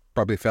stoppage. You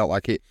probably felt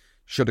like it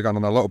should have gone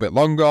on a little bit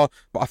longer.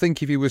 But I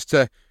think if he was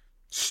to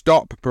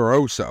stop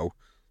Barroso,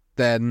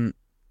 then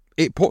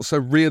it puts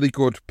a really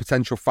good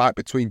potential fight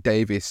between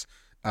Davies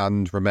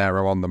and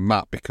Romero on the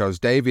map, because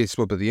Davies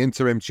will be the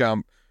interim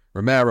champ,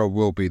 Romero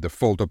will be the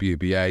full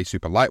WBA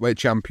super lightweight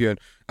champion,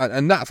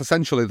 and that's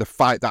essentially the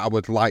fight that I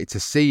would like to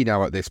see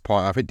now at this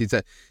point. I think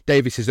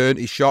Davies has earned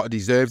his shot,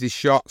 deserves his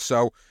shot,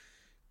 so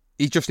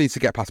he just needs to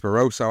get past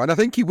Barroso, and I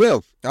think he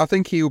will. I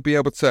think he'll be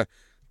able to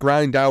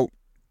grind out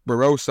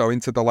Barroso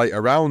into the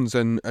later rounds,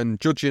 and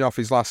judging off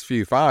his last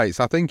few fights,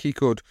 I think he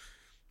could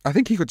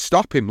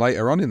stop him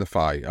later on in the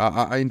fight.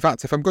 In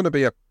fact, if I'm going to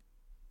be a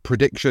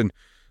prediction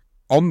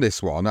on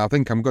this one, I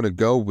think I'm going to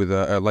go with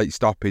a late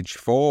stoppage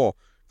for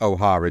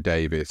O'Hara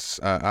Davies.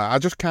 I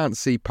just can't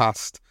see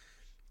past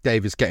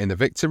Davies getting the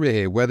victory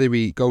here, whether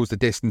he goes the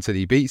distance and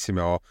he beats him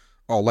or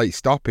late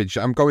stoppage.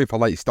 I'm going for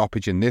late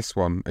stoppage in this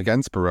one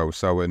against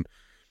Barroso, and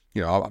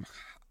you know,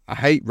 I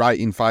hate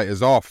writing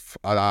fighters off.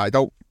 I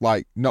don't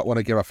not want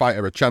to give a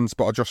fighter a chance,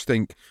 but I just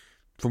think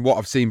from what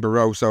I've seen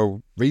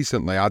Barroso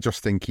recently, I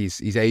just think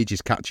his age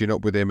is catching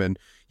up with him, and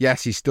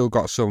yes, he's still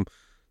got some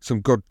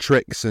good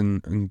tricks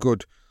and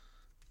good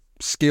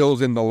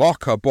skills in the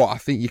locker, but I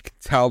think you can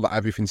tell that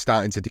everything's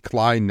starting to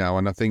decline now,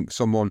 and I think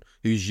someone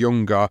who's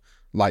younger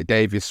like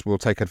Davies will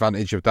take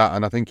advantage of that,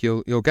 and I think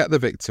he'll get the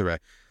victory.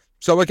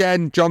 So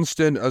again,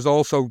 Johnston has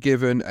also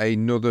given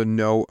another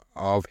note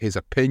of his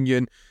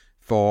opinion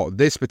for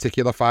this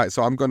particular fight,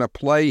 so I'm going to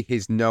play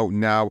his note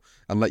now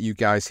and let you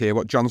guys hear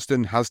what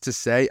Johnston has to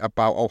say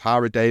about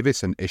O'Hara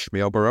Davies and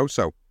Ishmael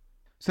Barroso.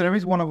 So there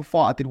is one other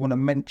fight I did want to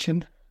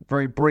mention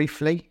very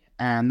briefly,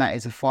 and that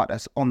is a fight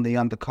that's on the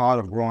undercard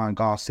of Ryan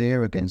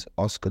Garcia against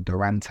Oscar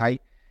Durate.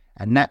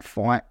 And that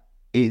fight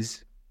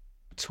is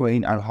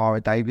between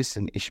O'Hara Davies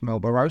and Ishmael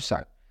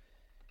Barroso.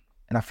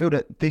 And I feel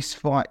that this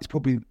fight is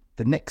probably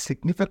the next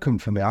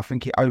significant for me. I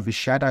think it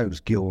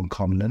overshadows Gill and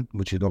Conlan,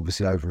 which is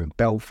obviously over in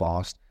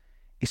Belfast.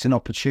 It's an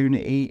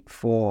opportunity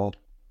for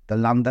the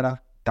Londoner,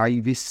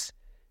 Davies,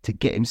 to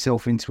get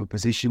himself into a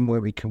position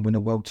where he can win a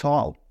world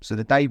title. So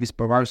the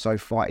Davies-Barroso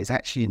fight is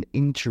actually an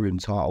interim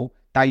title.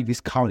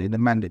 Davies currently the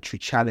mandatory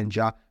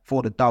challenger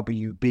for the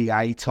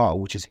WBA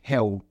title, which is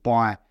held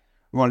by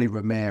Rolly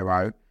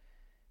Romero.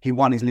 He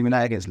won his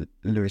elimination against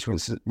Lewis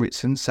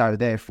Ritson, so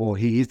therefore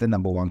he is the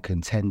number one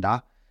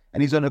contender.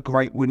 And he's on a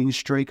great winning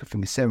streak. I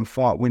think a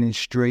 7-fight winning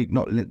streak,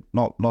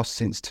 not lost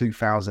since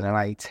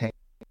 2018.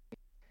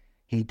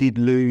 He did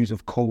lose,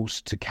 of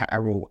course, to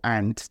Catterall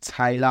and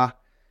Taylor,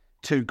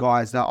 two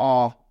guys that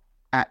are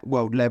at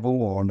world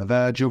level or on the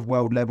verge of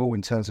world level.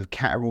 In terms of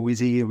Catterall, is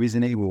he or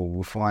isn't he?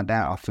 We'll find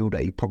out. I feel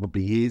that he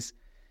probably is.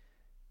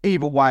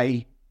 Either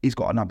way, he's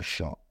got another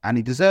shot, and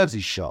he deserves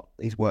his shot.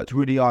 He's worked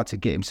really hard to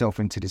get himself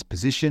into this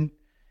position.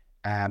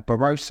 And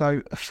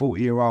Barroso, a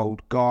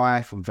 40-year-old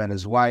guy from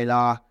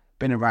Venezuela,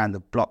 been around the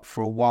block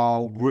for a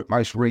while.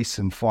 Most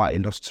recent fight, he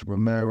lost to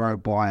Romero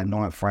by a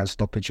 9th round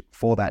stoppage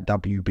for that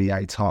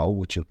WBA title,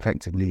 which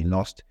effectively he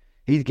lost.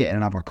 He's getting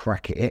another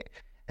crack at it,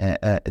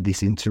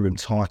 this interim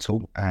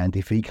title. And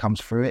if he comes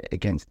through it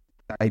against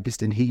Davis,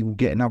 then he will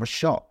get another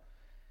shot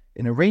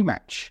in a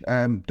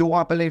rematch. Do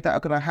I believe that are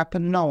going to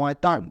happen? No, I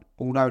don't.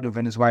 Although the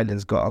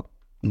Venezuelan's got,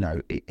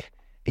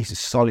 he's a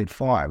solid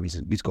fighter.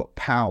 He's got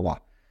power.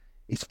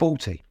 He's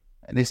 40.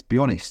 And let's be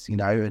honest,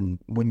 and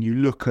when you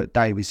look at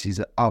Davis's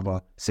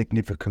other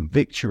significant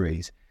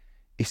victories,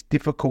 it's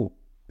difficult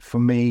for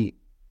me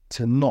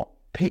to not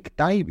pick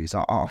Davis.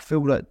 I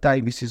feel that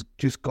Davis has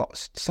just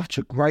got such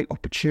a great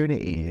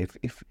opportunity.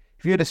 If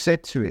you had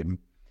said to him,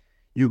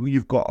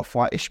 you've got to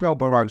fight Ishmael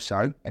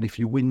Barroso, and if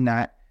you win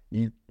that,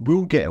 you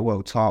will get a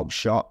world title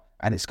shot,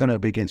 and it's going to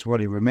be against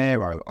Rolly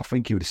Romero, I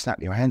think he would have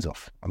snapped your hands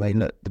off. I mean,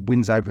 look, the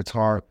wins over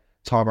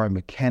Tyrone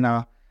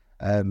McKenna,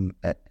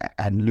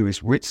 and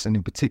Lewis Ritson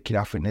in particular,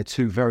 I think they're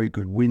two very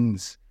good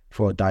wins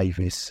for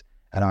Davis,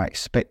 and I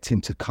expect him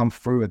to come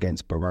through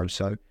against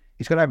Barroso.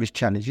 He's going to have his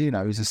challenge,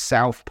 he's a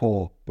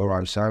southpaw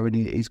Barroso, and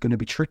he's going to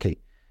be tricky.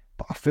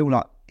 But I feel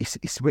like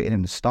it's written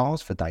in the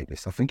stars for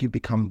Davis. I think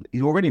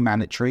he's already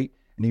mandatory,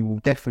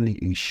 and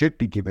he should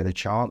be given a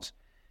chance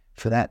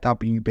for that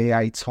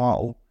WBA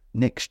title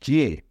next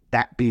year.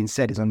 That being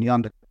said, he's on the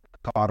undercard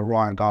of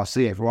Ryan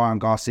Garcia. If Ryan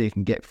Garcia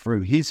can get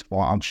through his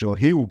fight, I'm sure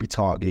he will be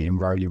targeting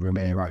Rolly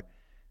Romero,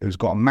 who's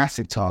got a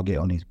massive target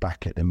on his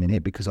back at the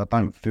minute, because I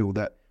don't feel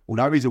that,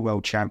 although he's a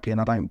world champion,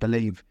 I don't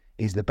believe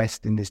he's the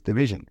best in this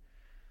division.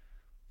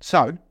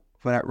 So,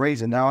 for that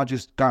reason, now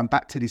just going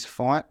back to this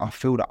fight, I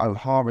feel that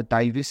Ohara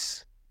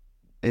Davis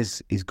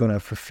is going to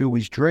fulfill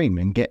his dream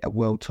and get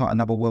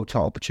another world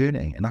title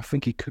opportunity. And I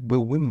think he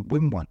will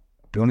win one.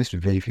 I'll be honest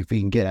with you, if he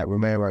can get that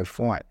Romero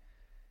fight.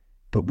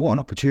 But what an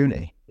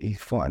opportunity. He's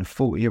fighting a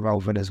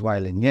 40-year-old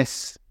Venezuelan.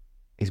 Yes,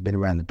 he's been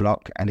around the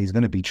block, and he's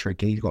going to be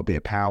tricky. He's got a bit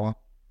of power.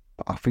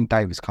 But I think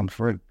Davis comes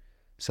through.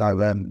 So,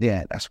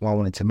 that's why I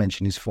wanted to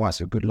mention his fight.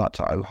 So good luck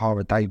to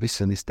Ohara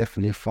Davis, and it's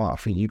definitely a fight I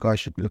think you guys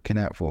should be looking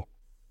out for.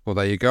 Well,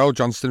 there you go.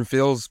 Johnston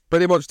feels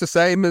pretty much the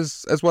same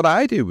as what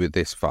I do with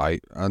this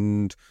fight.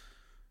 And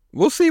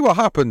we'll see what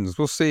happens.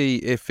 We'll see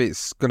if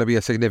it's going to be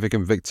a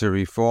significant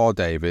victory for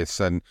Davis.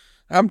 And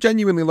I'm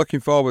genuinely looking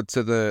forward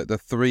to the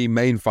three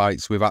main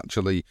fights we've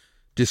actually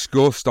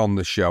discussed on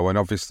the show, and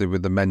obviously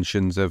with the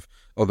mentions of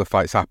other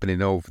fights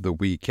happening over the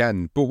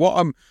weekend. But what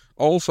I'm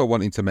also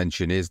wanting to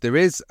mention is there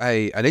is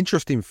an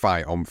interesting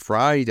fight on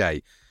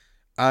Friday,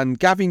 and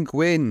Gavin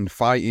Gwynn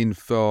fighting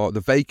for the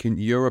vacant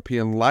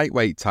European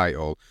lightweight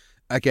title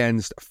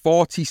against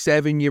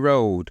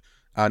 47-year-old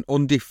and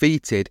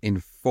undefeated in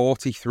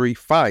 43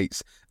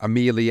 fights,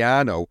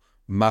 Emiliano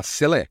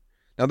Marsili.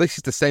 Now, this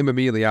is the same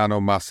Emiliano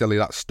Marsili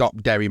that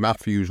stopped Derry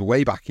Matthews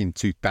way back in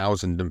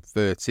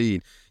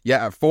 2013.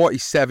 Yet at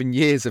 47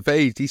 years of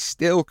age, he's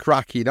still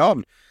cracking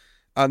on.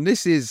 And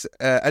this is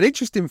an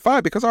interesting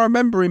fight, because I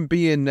remember him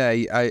being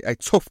a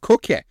tough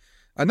cookie.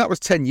 And that was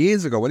 10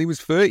 years ago when he was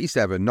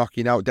 37,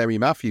 knocking out Derry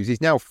Matthews. He's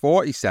now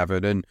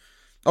 47. And,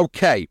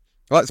 okay,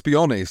 let's be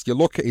honest, you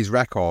look at his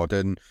record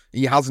and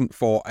he hasn't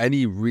fought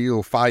any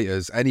real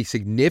fighters, any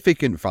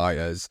significant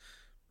fighters,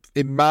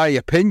 in my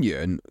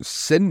opinion,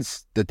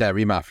 since the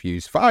Derry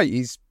Matthews fight.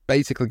 He's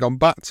basically gone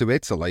back to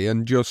Italy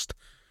and just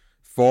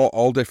fought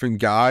all different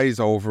guys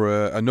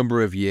over a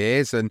number of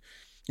years. And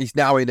he's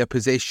now in a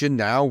position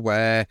now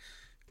where,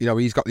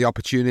 he's got the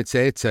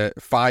opportunity to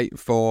fight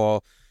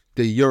for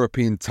the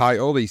European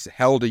title. He's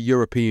held a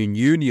European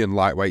Union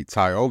lightweight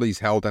title. He's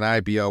held an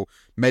IBO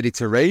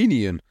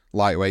Mediterranean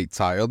lightweight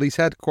title. He's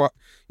had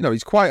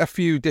he's quite a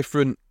few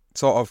different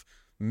sort of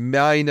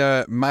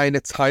minor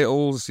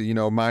titles,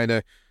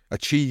 minor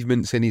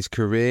achievements in his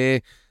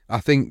career. I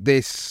think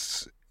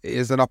this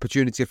is an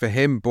opportunity for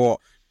him, but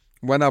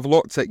when I've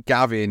looked at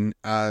Gavin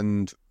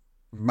and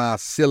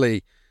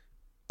Marsili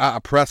at a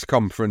press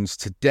conference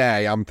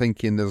today, I'm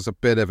thinking there's a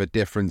bit of a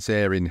difference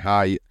here in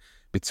height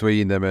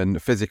between them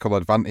and physical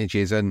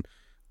advantages. And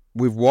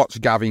we've watched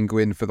Gavin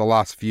Gwynn for the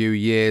last few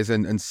years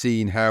and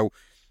seen how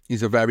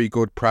he's a very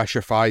good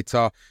pressure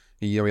fighter.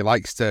 He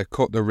likes to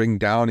cut the ring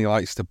down. He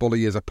likes to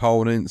bully his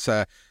opponents.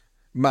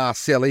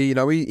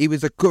 Marsili, he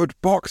was a good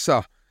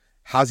boxer.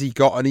 Has he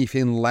got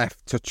anything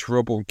left to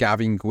trouble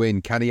Gavin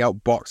Gwynn? Can he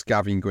outbox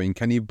Gavin Gwynn?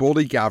 Can he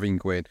bully Gavin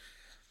Gwynn?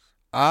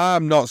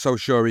 I'm not so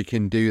sure he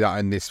can do that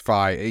in this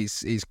fight.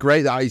 It's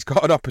great that he's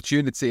got an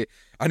opportunity,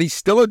 and he's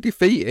still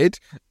undefeated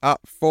at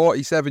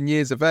 47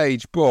 years of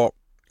age, but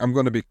I'm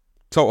going to be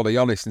totally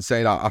honest and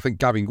say that I think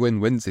Gavin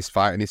Gwynn wins this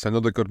fight, and it's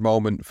another good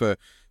moment for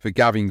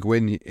Gavin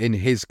Gwynn in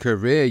his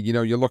career.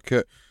 You look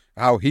at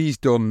how he's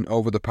done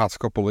over the past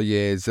couple of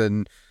years,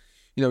 and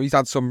he's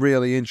had some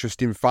really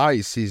interesting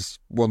fights. He's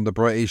won the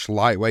British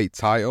lightweight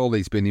title.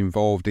 He's been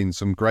involved in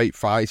some great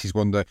fights. He's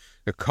won the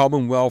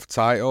Commonwealth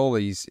title.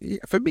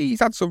 For me, he's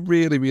had some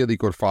really, really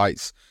good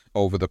fights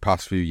over the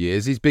past few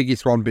years. His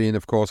biggest one being,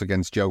 of course,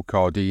 against Joe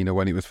Cordina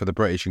when it was for the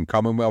British and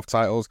Commonwealth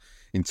titles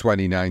in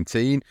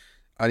 2019.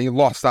 And he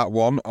lost that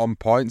one on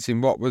points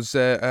in what was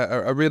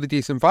a really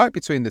decent fight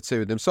between the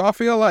two of them. So I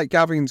feel like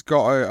Gavin's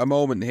got a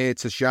moment here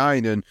to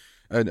shine and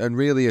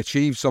really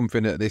achieve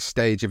something at this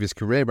stage of his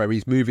career where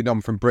he's moving on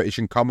from British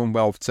and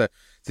Commonwealth to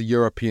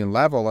European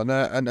level.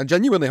 And I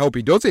genuinely hope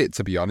he does it,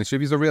 to be honest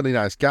with you. He's a really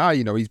nice guy.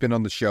 You know, he's been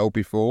on the show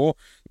before.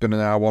 He's been on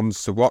our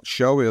Ones to Watch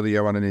show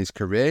earlier on in his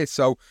career.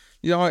 So,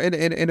 you know,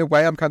 in a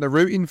way, I'm kind of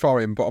rooting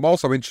for him. But I'm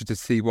also interested to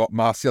see what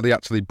Marcelli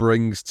actually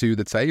brings to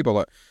the table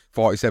at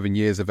 47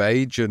 years of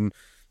age and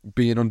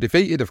being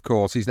undefeated, of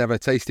course. He's never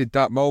tasted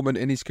that moment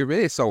in his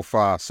career so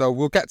far. So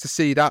we'll get to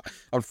see that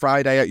on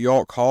Friday at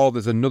York Hall.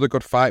 There's another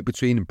good fight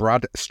between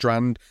Brad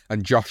Strand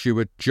and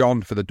Joshua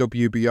John for the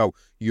WBO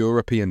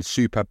European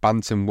Super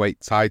Bantamweight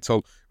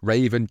title.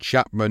 Raven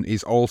Chapman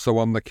is also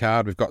on the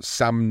card. We've got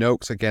Sam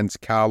Noakes against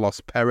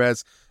Carlos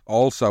Perez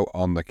also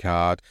on the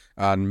card.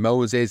 And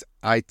Moses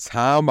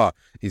Aitama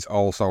is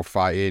also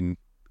fighting.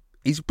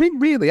 He's been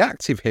really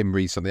active, him,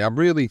 recently. I'm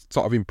really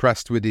sort of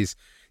impressed with his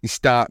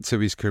start to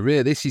his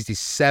career. This is his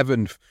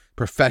 7th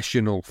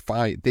professional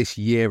fight this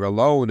year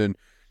alone, and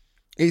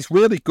it's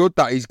really good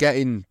that he's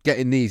getting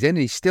these in.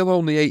 He's still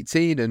only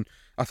 18, and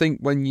I think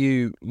when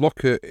you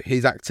look at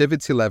his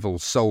activity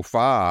levels so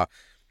far,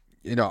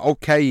 you know,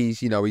 okay,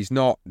 he's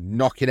not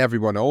knocking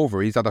everyone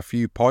over. He's had a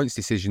few points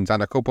decisions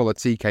and a couple of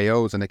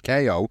TKOs and a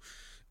KO.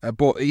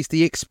 But it's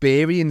the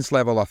experience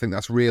level, I think,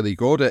 that's really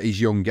good at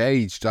his young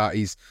age, that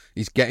he's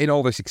getting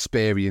all this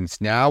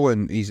experience now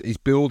and he's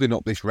building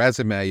up this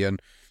resume.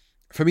 And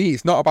for me,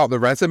 it's not about the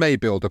resume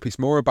build-up. It's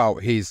more about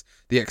the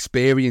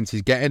experience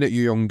he's getting at a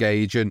young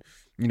age. And,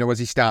 you know, as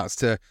he starts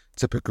to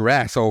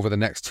progress over the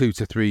next 2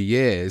 to 3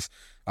 years,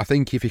 I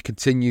think if he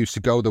continues to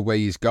go the way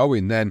he's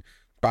going, then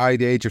by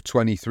the age of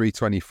 23,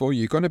 24,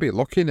 you're going to be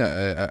looking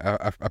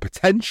at a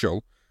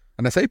potential,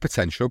 and I say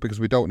potential because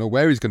we don't know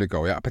where he's going to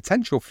go yet, a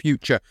potential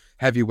future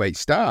heavyweight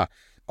star.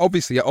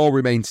 Obviously, it all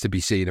remains to be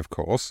seen, of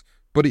course,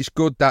 but it's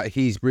good that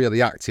he's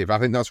really active. I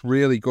think that's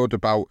really good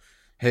about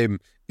him,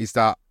 is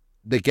that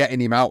they're getting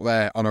him out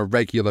there on a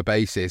regular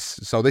basis.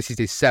 So this is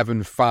his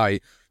 7th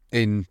fight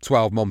in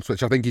 12 months,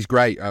 which I think is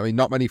great. I mean,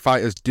 not many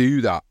fighters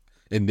do that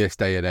in this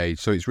day and age,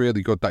 so it's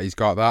really good that he's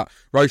got that.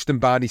 Royston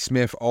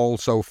Barney-Smith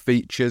also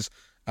features,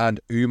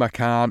 and Umar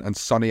Khan and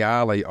Sonny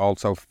Ali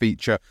also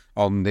feature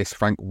on this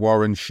Frank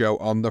Warren show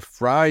on the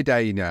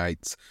Friday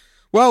night.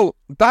 Well,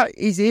 that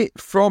is it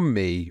from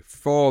me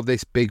for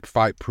this big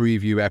fight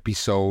preview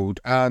episode,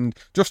 and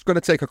just going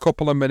to take a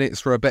couple of minutes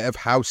for a bit of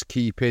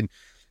housekeeping.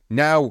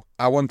 Now,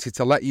 I wanted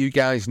to let you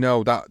guys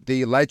know that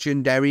the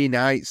Legendary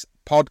Nights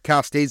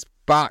podcast is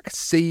back.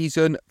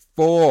 Season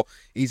 4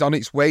 is on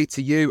its way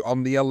to you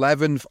on the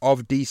 11th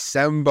of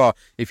December.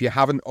 If you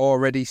haven't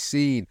already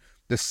seen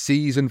the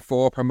Season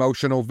 4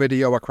 promotional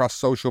video across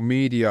social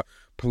media,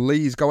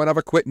 please go and have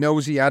a quick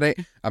nosy at it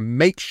and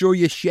make sure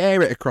you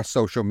share it across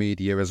social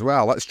media as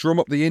well. Let's drum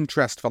up the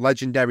interest for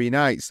Legendary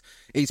Nights.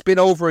 It's been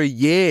over a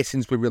year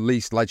since we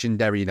released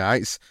Legendary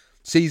Nights.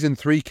 Season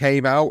 3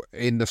 came out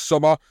in the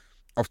summer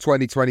of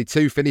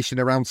 2022, finishing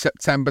around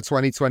September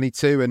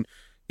 2022, and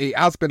it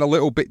has been a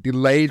little bit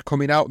delayed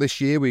coming out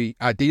this year. We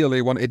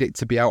ideally wanted it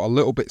to be out a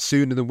little bit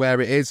sooner than where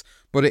it is,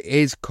 but it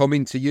is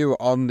coming to you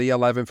on the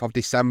 11th of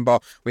December.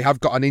 We have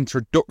got an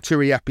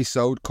introductory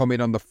episode coming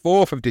on the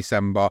 4th of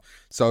December,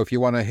 so if you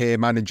want to hear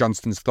mine and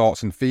Johnston's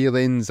thoughts and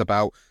feelings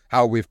about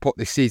how we've put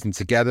this season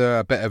together,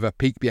 a bit of a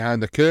peek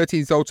behind the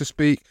curtain, so to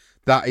speak,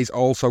 that is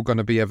also going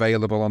to be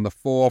available on the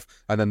 4th,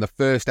 and then the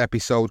first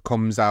episode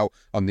comes out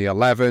on the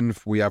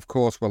 11th. We, of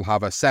course, will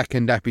have a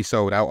second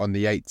episode out on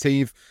the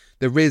 18th.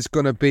 There is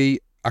going to be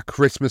a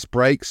Christmas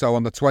break, so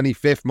on the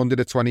 25th, Monday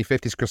the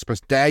 25th is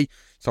Christmas Day,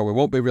 so we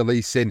won't be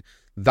releasing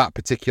that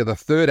particular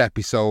third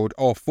episode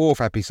or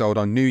fourth episode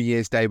on New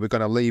Year's Day. We're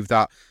going to leave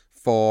that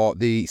for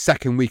the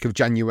second week of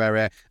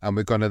January, and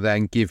we're going to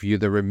then give you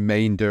the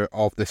remainder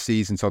of the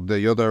season. So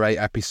the other 8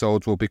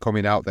 episodes will be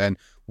coming out then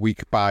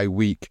week by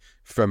week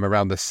from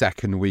around the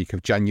second week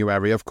of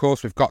January. Of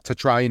course, we've got to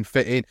try and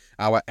fit in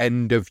our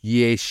end of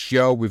year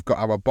show. We've got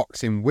our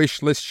boxing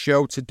wish list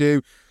show to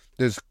do.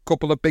 There's a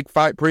couple of big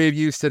fight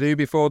previews to do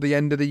before the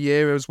end of the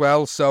year as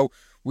well. So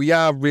we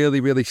are really,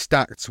 really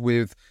stacked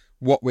with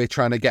what we're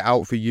trying to get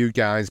out for you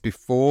guys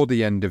before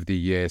the end of the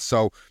year.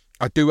 So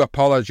I do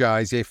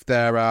apologise if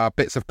there are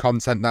bits of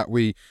content that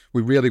we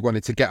really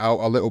wanted to get out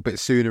a little bit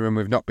sooner and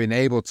we've not been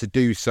able to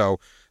do so.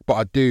 But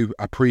I do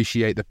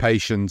appreciate the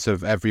patience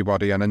of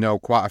everybody, and I know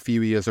quite a few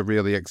of you are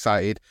really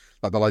excited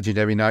that the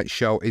Legendary Night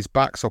Show is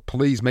back. So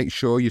please make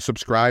sure you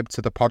subscribe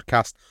to the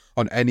podcast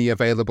on any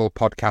available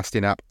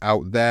podcasting app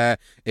out there.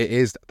 It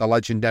is the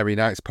Legendary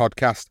Nights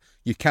podcast.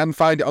 You can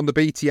find it on the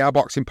BTR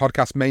Boxing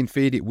Podcast main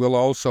feed. It will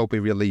also be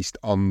released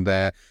on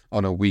there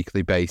on a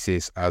weekly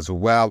basis as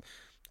well.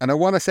 And I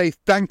want to say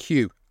thank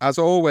you, as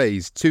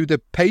always, to the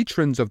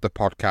patrons of the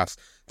podcast.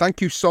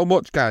 Thank you so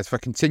much, guys, for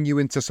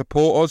continuing to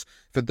support us.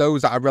 For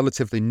those that are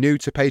relatively new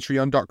to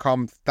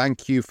patreon.com,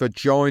 thank you for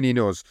joining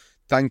us.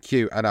 thank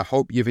you, and I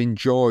hope you've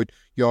enjoyed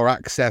your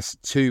access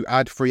to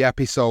ad-free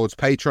episodes,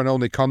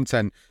 Patreon-only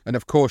content, and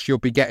of course you'll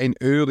be getting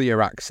earlier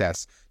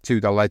access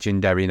to the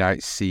Legendary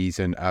Nights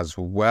season as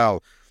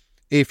well.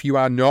 If you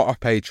are not a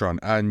patron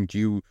and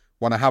you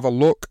want to have a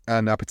look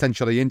and are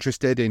potentially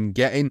interested in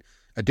getting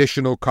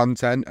additional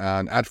content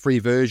and ad-free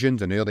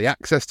versions and early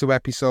access to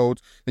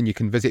episodes, then you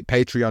can visit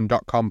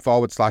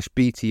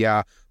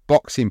patreon.com/BTR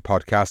Boxing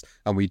Podcast,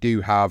 and we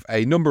do have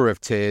a number of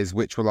tiers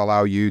which will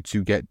allow you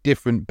to get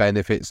different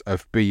benefits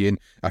of being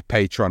a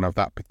patron of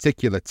that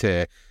particular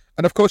tier.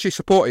 And of course, you're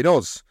supporting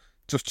us,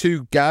 just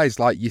two guys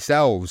like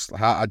yourselves that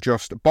are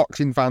just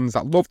boxing fans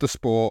that love the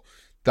sport,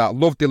 that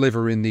love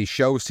delivering these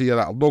shows to you,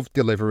 that love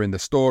delivering the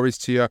stories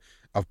to you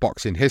of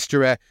boxing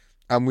history.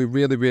 And we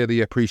really,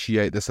 really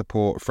appreciate the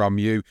support from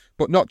you,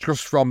 but not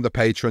just from the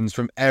patrons,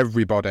 from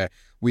everybody.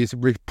 We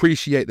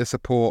appreciate the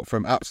support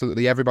from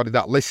absolutely everybody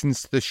that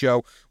listens to the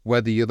show,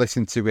 whether you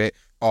listen to it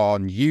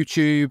on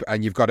YouTube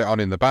and you've got it on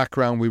in the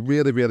background. We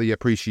really, really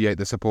appreciate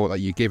the support that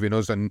you're giving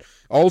us, and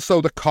also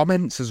the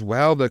comments as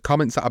well, the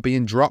comments that are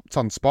being dropped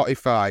on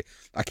Spotify.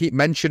 I keep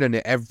mentioning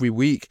it every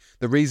week.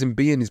 The reason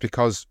being is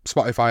because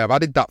Spotify have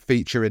added that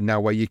feature in now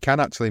where you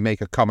can actually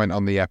make a comment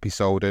on the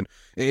episode, and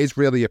it is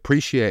really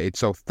appreciated.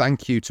 So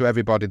thank you to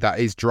everybody that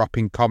is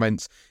dropping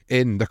comments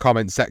in the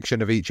comment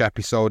section of each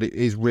episode. It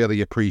is really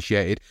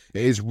appreciated.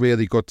 It is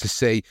really good to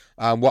see.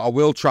 And what I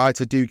will try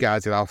to do,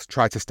 guys, is I'll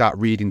try to start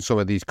reading some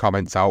of these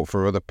comments out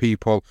for other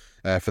people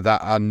for that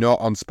are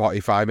not on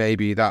Spotify,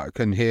 maybe that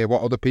can hear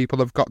what other people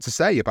have got to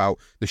say about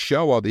the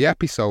show or the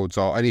episodes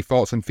or any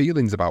thoughts and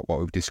feelings about what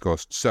we've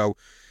discussed. So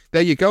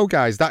there you go,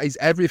 guys. That is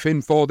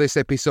everything for this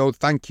episode.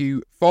 Thank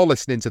you for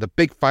listening to the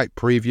Big Fight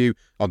Preview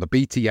on the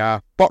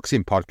BTR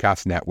Boxing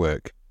Podcast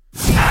Network.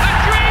 The dream is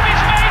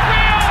made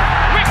real.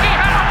 Ricky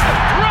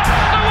Hatton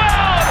rocks the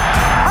world.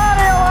 How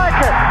do you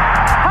like it?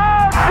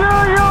 How do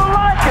you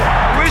like it?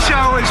 Wish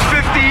I was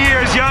 50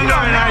 years younger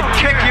and I'd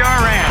kick your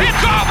ass.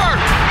 It's over.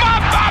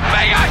 Mamma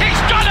mia,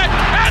 he's done it.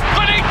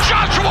 Anthony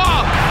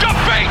Joshua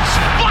defeats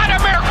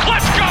Vladimir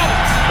Klitschko.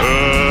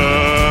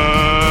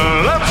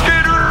 Let's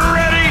get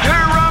ready to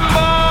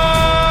rumble!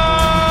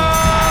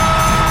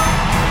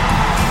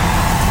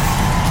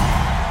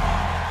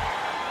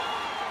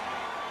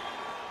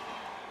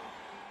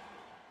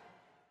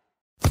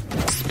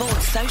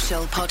 Sports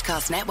Social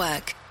Podcast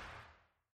Network.